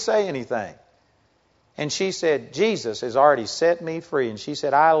didn't you say anything? And she said, Jesus has already set me free. And she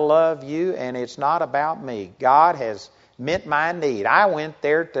said, I love you, and it's not about me. God has met my need. I went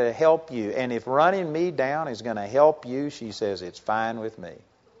there to help you. And if running me down is going to help you, she says, it's fine with me.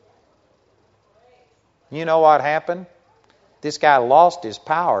 You know what happened? This guy lost his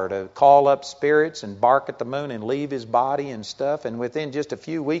power to call up spirits and bark at the moon and leave his body and stuff. And within just a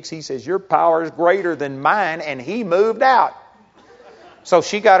few weeks, he says, your power is greater than mine. And he moved out. So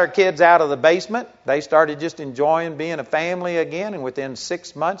she got her kids out of the basement. They started just enjoying being a family again. And within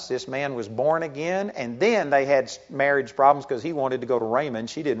 6 months, this man was born again. And then they had marriage problems because he wanted to go to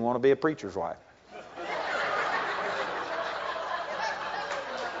Raymond. She didn't want to be a preacher's wife.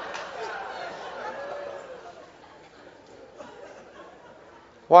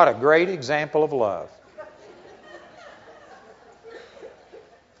 What a great example of love.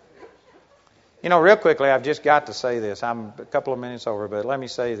 You know, real quickly, I've just got to say this. I'm a couple of minutes over, but let me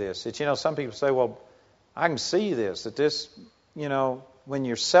say this. That, you know, some people say, well, I can see this. That this, you know, when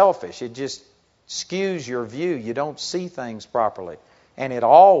you're selfish, it just skews your view. You don't see things properly. And it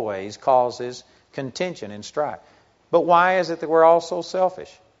always causes contention and strife. But why is it that we're all so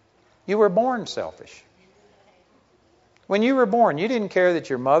selfish? You were born selfish. When you were born, you didn't care that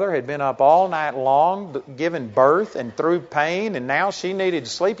your mother had been up all night long giving birth and through pain, and now she needed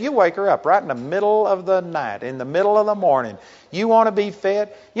sleep. You wake her up right in the middle of the night, in the middle of the morning. You want to be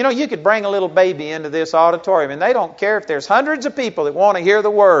fed? You know, you could bring a little baby into this auditorium, and they don't care if there's hundreds of people that want to hear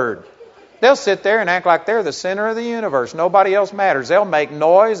the Word. They'll sit there and act like they're the center of the universe. Nobody else matters. They'll make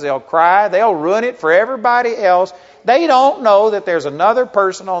noise. They'll cry. They'll ruin it for everybody else. They don't know that there's another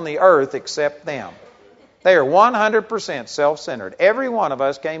person on the earth except them. They are 100% self-centered. Every one of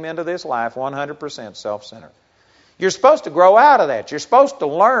us came into this life 100% self-centered. You're supposed to grow out of that. You're supposed to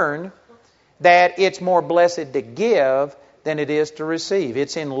learn that it's more blessed to give than it is to receive.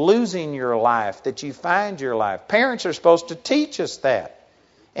 It's in losing your life that you find your life. Parents are supposed to teach us that.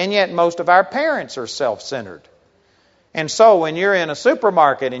 And yet most of our parents are self-centered. And so when you're in a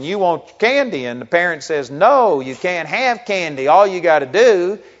supermarket and you want candy and the parent says, no, you can't have candy. All you got to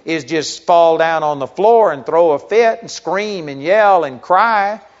do is just fall down on the floor and throw a fit and scream and yell and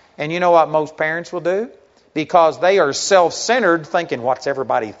cry. And you know what most parents will do? Because they are self-centered, thinking, what's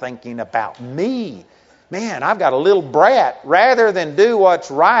everybody thinking about me? Man, I've got a little brat. Rather than do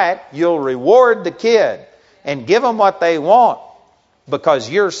what's right, you'll reward the kid and give them what they want. Because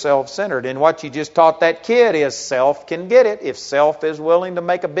you're self-centered. And what you just taught that kid is self can get it. If self is willing to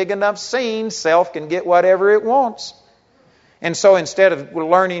make a big enough scene, self can get whatever it wants. And so instead of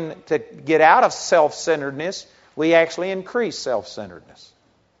learning to get out of self-centeredness, we actually increase self-centeredness.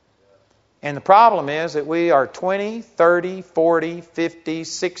 And the problem is that we are 20, 30, 40, 50,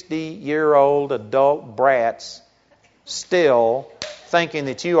 60-year-old adult brats still thinking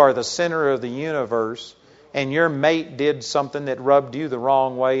that you are the center of the universe. And your mate did something that rubbed you the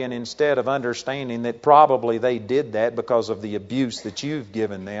wrong way, and instead of understanding that probably they did that because of the abuse that you've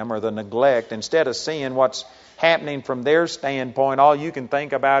given them or the neglect, instead of seeing what's happening from their standpoint, all you can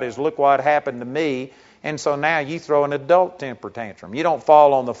think about is, look what happened to me. And so now you throw an adult temper tantrum. You don't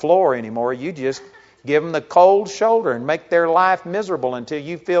fall on the floor anymore. You just give them the cold shoulder and make their life miserable until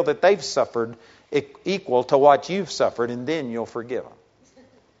you feel that they've suffered equal to what you've suffered, and then you'll forgive them.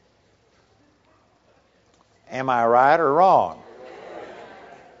 Am I right or wrong?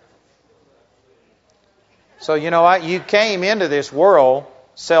 So you know what? You came into this world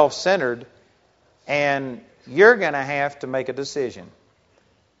self-centered, and you're going to have to make a decision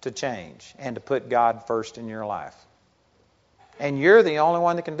to change and to put God first in your life. And you're the only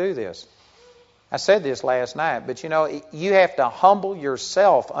one that can do this. I said this last night, but you know, you have to humble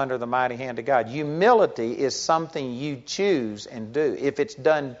yourself under the mighty hand of God. Humility is something you choose and do. If it's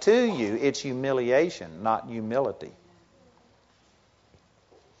done to you, it's humiliation, not humility.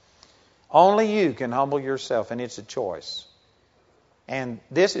 Only you can humble yourself, and it's a choice. And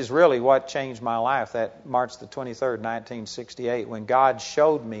this is really what changed my life, that March the 23rd, 1968, when God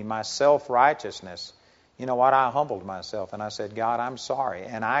showed me my self-righteousness. You know what? I humbled myself and I said, God, I'm sorry.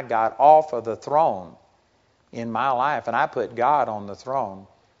 And I got off of the throne in my life and I put God on the throne.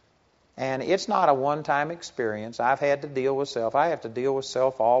 And it's not a one-time experience. I've had to deal with self. I have to deal with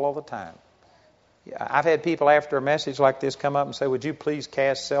self all of the time. I've had people after a message like this come up and say, would you please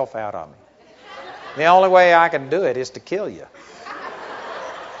cast self out of me? The only way I can do it is to kill you.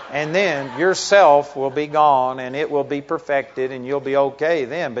 And then your self will be gone and it will be perfected and you'll be okay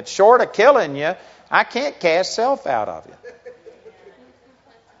then. But short of killing you, I can't cast self out of you.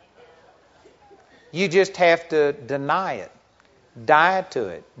 You just have to deny it, die to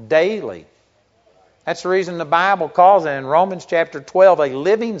it daily, That's the reason the Bible calls it in Romans chapter 12 a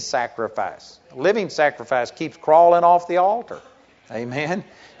living sacrifice. A living sacrifice keeps crawling off the altar. Amen.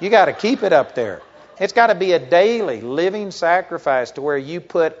 You got to keep it up there. It's got to be a daily living sacrifice to where you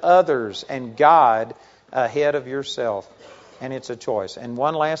put others and God ahead of yourself. And it's a choice. And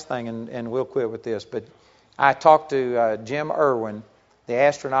one last thing, and we'll quit with this, but I talked to Jim Irwin, the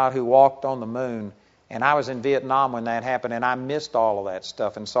astronaut who walked on the moon, and I was in Vietnam when that happened, and I missed all of that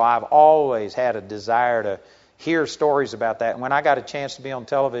stuff. And so I've always had a desire to hear stories about that. And when I got a chance to be on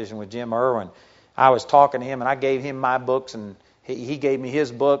television with Jim Irwin, I was talking to him, and I gave him my books, and he gave me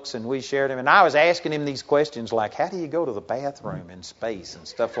his books, and we shared them. And I was asking him these questions like, how do you go to the bathroom in space and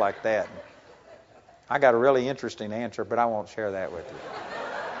stuff like that? And I got a really interesting answer, but I won't share that with you.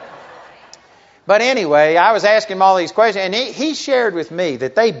 But anyway, I was asking him all these questions, and he shared with me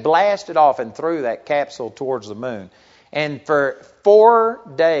that they blasted off and threw that capsule towards the moon. And for 4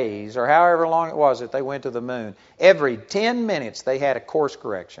 days, or however long it was that they went to the moon, every 10 minutes they had a course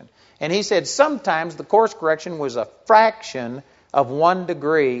correction. And he said sometimes the course correction was a fraction of 1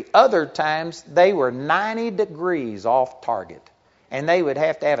 degree. Other times they were 90 degrees off target. And they would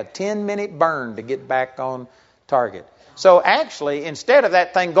have to have a 10-minute burn to get back on target. So actually, instead of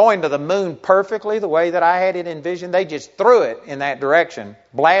that thing going to the moon perfectly the way that I had it envisioned, they just threw it in that direction,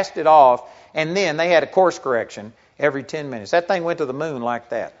 blasted off, and then they had a course correction every 10 minutes. That thing went to the moon like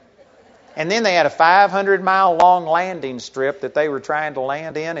that. And then they had a 500-mile long landing strip that they were trying to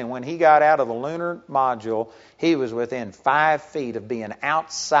land in, and when he got out of the lunar module, he was within 5 feet of being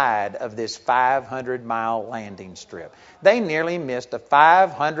outside of this 500-mile landing strip. They nearly missed a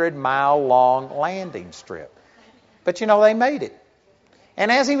 500-mile long landing strip. But you know, they made it.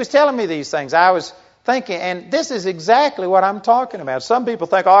 And as he was telling me these things, I was thinking, and this is exactly what I'm talking about. Some people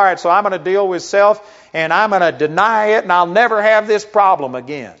think, all right, so I'm going to deal with self, and I'm going to deny it, and I'll never have this problem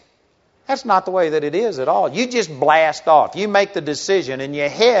again. That's not the way that it is at all. You just blast off. You make the decision, and you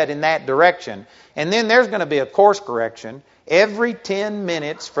head in that direction. And then there's going to be a course correction every 10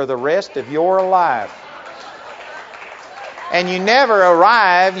 minutes for the rest of your life. And you never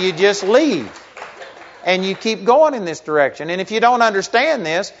arrive, you just leave. And you keep going in this direction. And if you don't understand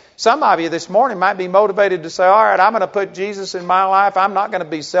this, some of you this morning might be motivated to say, all right, I'm going to put Jesus in my life. I'm not going to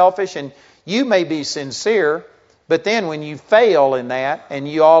be selfish. And you may be sincere. But then when you fail in that and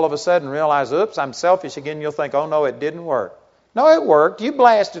you all of a sudden realize, oops, I'm selfish again, you'll think, oh, no, it didn't work. No, it worked. You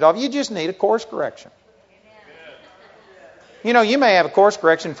blasted off. You just need a course correction. You know, you may have a course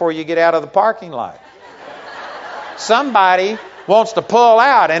correction before you get out of the parking lot. Somebody wants to pull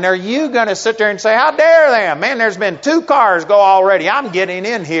out, and are you going to sit there and say, how dare them? Man, there's been 2 cars go already. I'm getting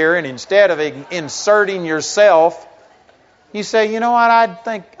in here. And instead of inserting yourself, you say, you know what,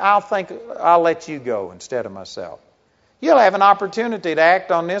 I'll let you go instead of myself. You'll have an opportunity to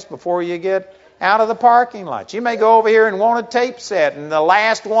act on this before you get out of the parking lot. You may go over here and want a tape set, and the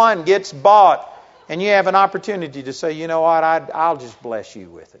last one gets bought, and you have an opportunity to say, you know what, I'll just bless you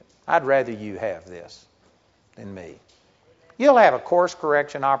with it. I'd rather you have this than me. You'll have a course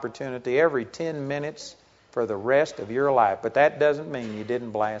correction opportunity every 10 minutes for the rest of your life, but that doesn't mean you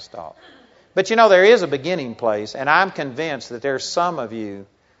didn't blast off. But you know, there is a beginning place, and I'm convinced that there's some of you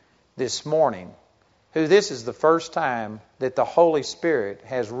this morning who this is the first time that the Holy Spirit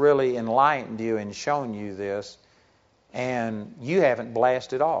has really enlightened you and shown you this, and you haven't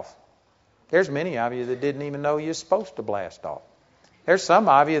blasted off. There's many of you that didn't even know you're supposed to blast off. There's some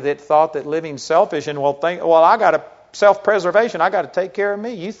of you that thought that living selfish and I got to self-preservation, I got to take care of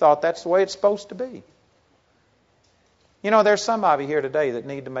me. You thought that's the way it's supposed to be. You know, there's some of you here today that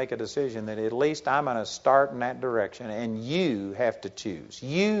need to make a decision that at least I'm going to start in that direction, and you have to choose.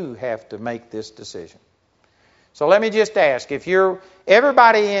 You have to make this decision. So let me just ask,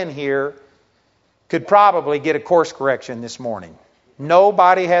 everybody in here could probably get a course correction this morning.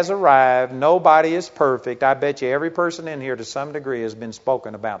 Nobody has arrived. Nobody is perfect. I bet you every person in here to some degree has been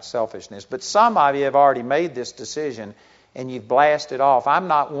spoken about selfishness. But some of you have already made this decision and you've blasted off. I'm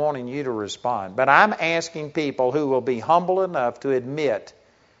not wanting you to respond, but I'm asking people who will be humble enough to admit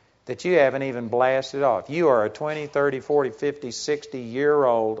that you haven't even blasted off. You are a 20, 30, 40, 50,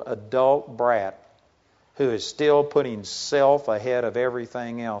 60-year-old adult brat who is still putting self ahead of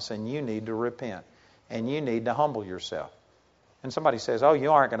everything else, and you need to repent, and you need to humble yourself. And somebody says, oh,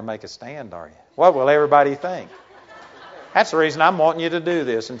 you aren't going to make a stand, are you? What will everybody think? That's the reason I'm wanting you to do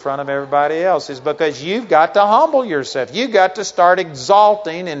this in front of everybody else, is because you've got to humble yourself. You've got to start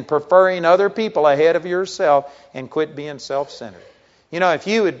exalting and preferring other people ahead of yourself and quit being self-centered. You know, if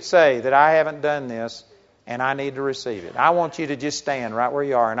you would say that I haven't done this and I need to receive it, I want you to just stand right where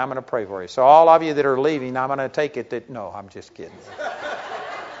you are, and I'm going to pray for you. So all of you that are leaving, I'm going to take it that, no, I'm just kidding.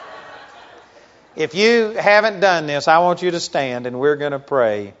 If you haven't done this, I want you to stand and we're going to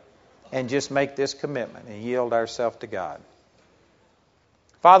pray and just make this commitment and yield ourselves to God.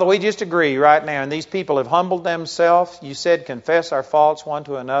 Father, we just agree right now, and these people have humbled themselves. You said confess our faults one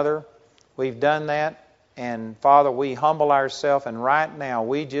to another. We've done that. And Father, we humble ourselves, and right now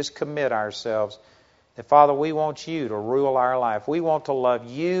we just commit ourselves that, Father, we want you to rule our life. We want to love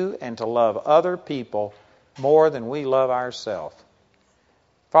you and to love other people more than we love ourselves.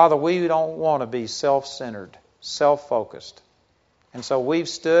 Father, we don't want to be self-centered, self-focused. And so we've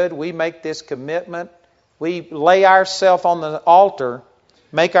stood, we make this commitment, we lay ourselves on the altar,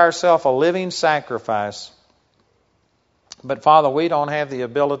 make ourselves a living sacrifice. But Father, we don't have the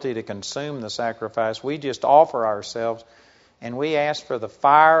ability to consume the sacrifice. We just offer ourselves, and we ask for the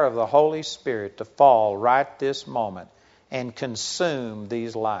fire of the Holy Spirit to fall right this moment and consume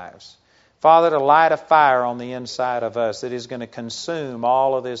these lives. Father, to light a fire on the inside of us that is going to consume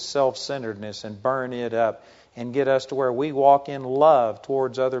all of this self-centeredness and burn it up and get us to where we walk in love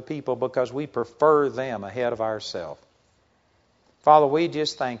towards other people because we prefer them ahead of ourselves. Father, we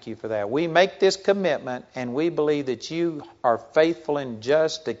just thank you for that. We make this commitment, and we believe that you are faithful and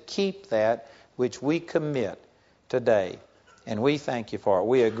just to keep that which we commit today. And we thank you for it.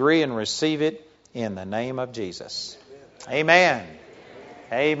 We agree and receive it in the name of Jesus. Amen.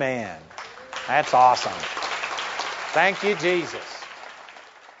 Amen. That's awesome. Thank you, Jesus.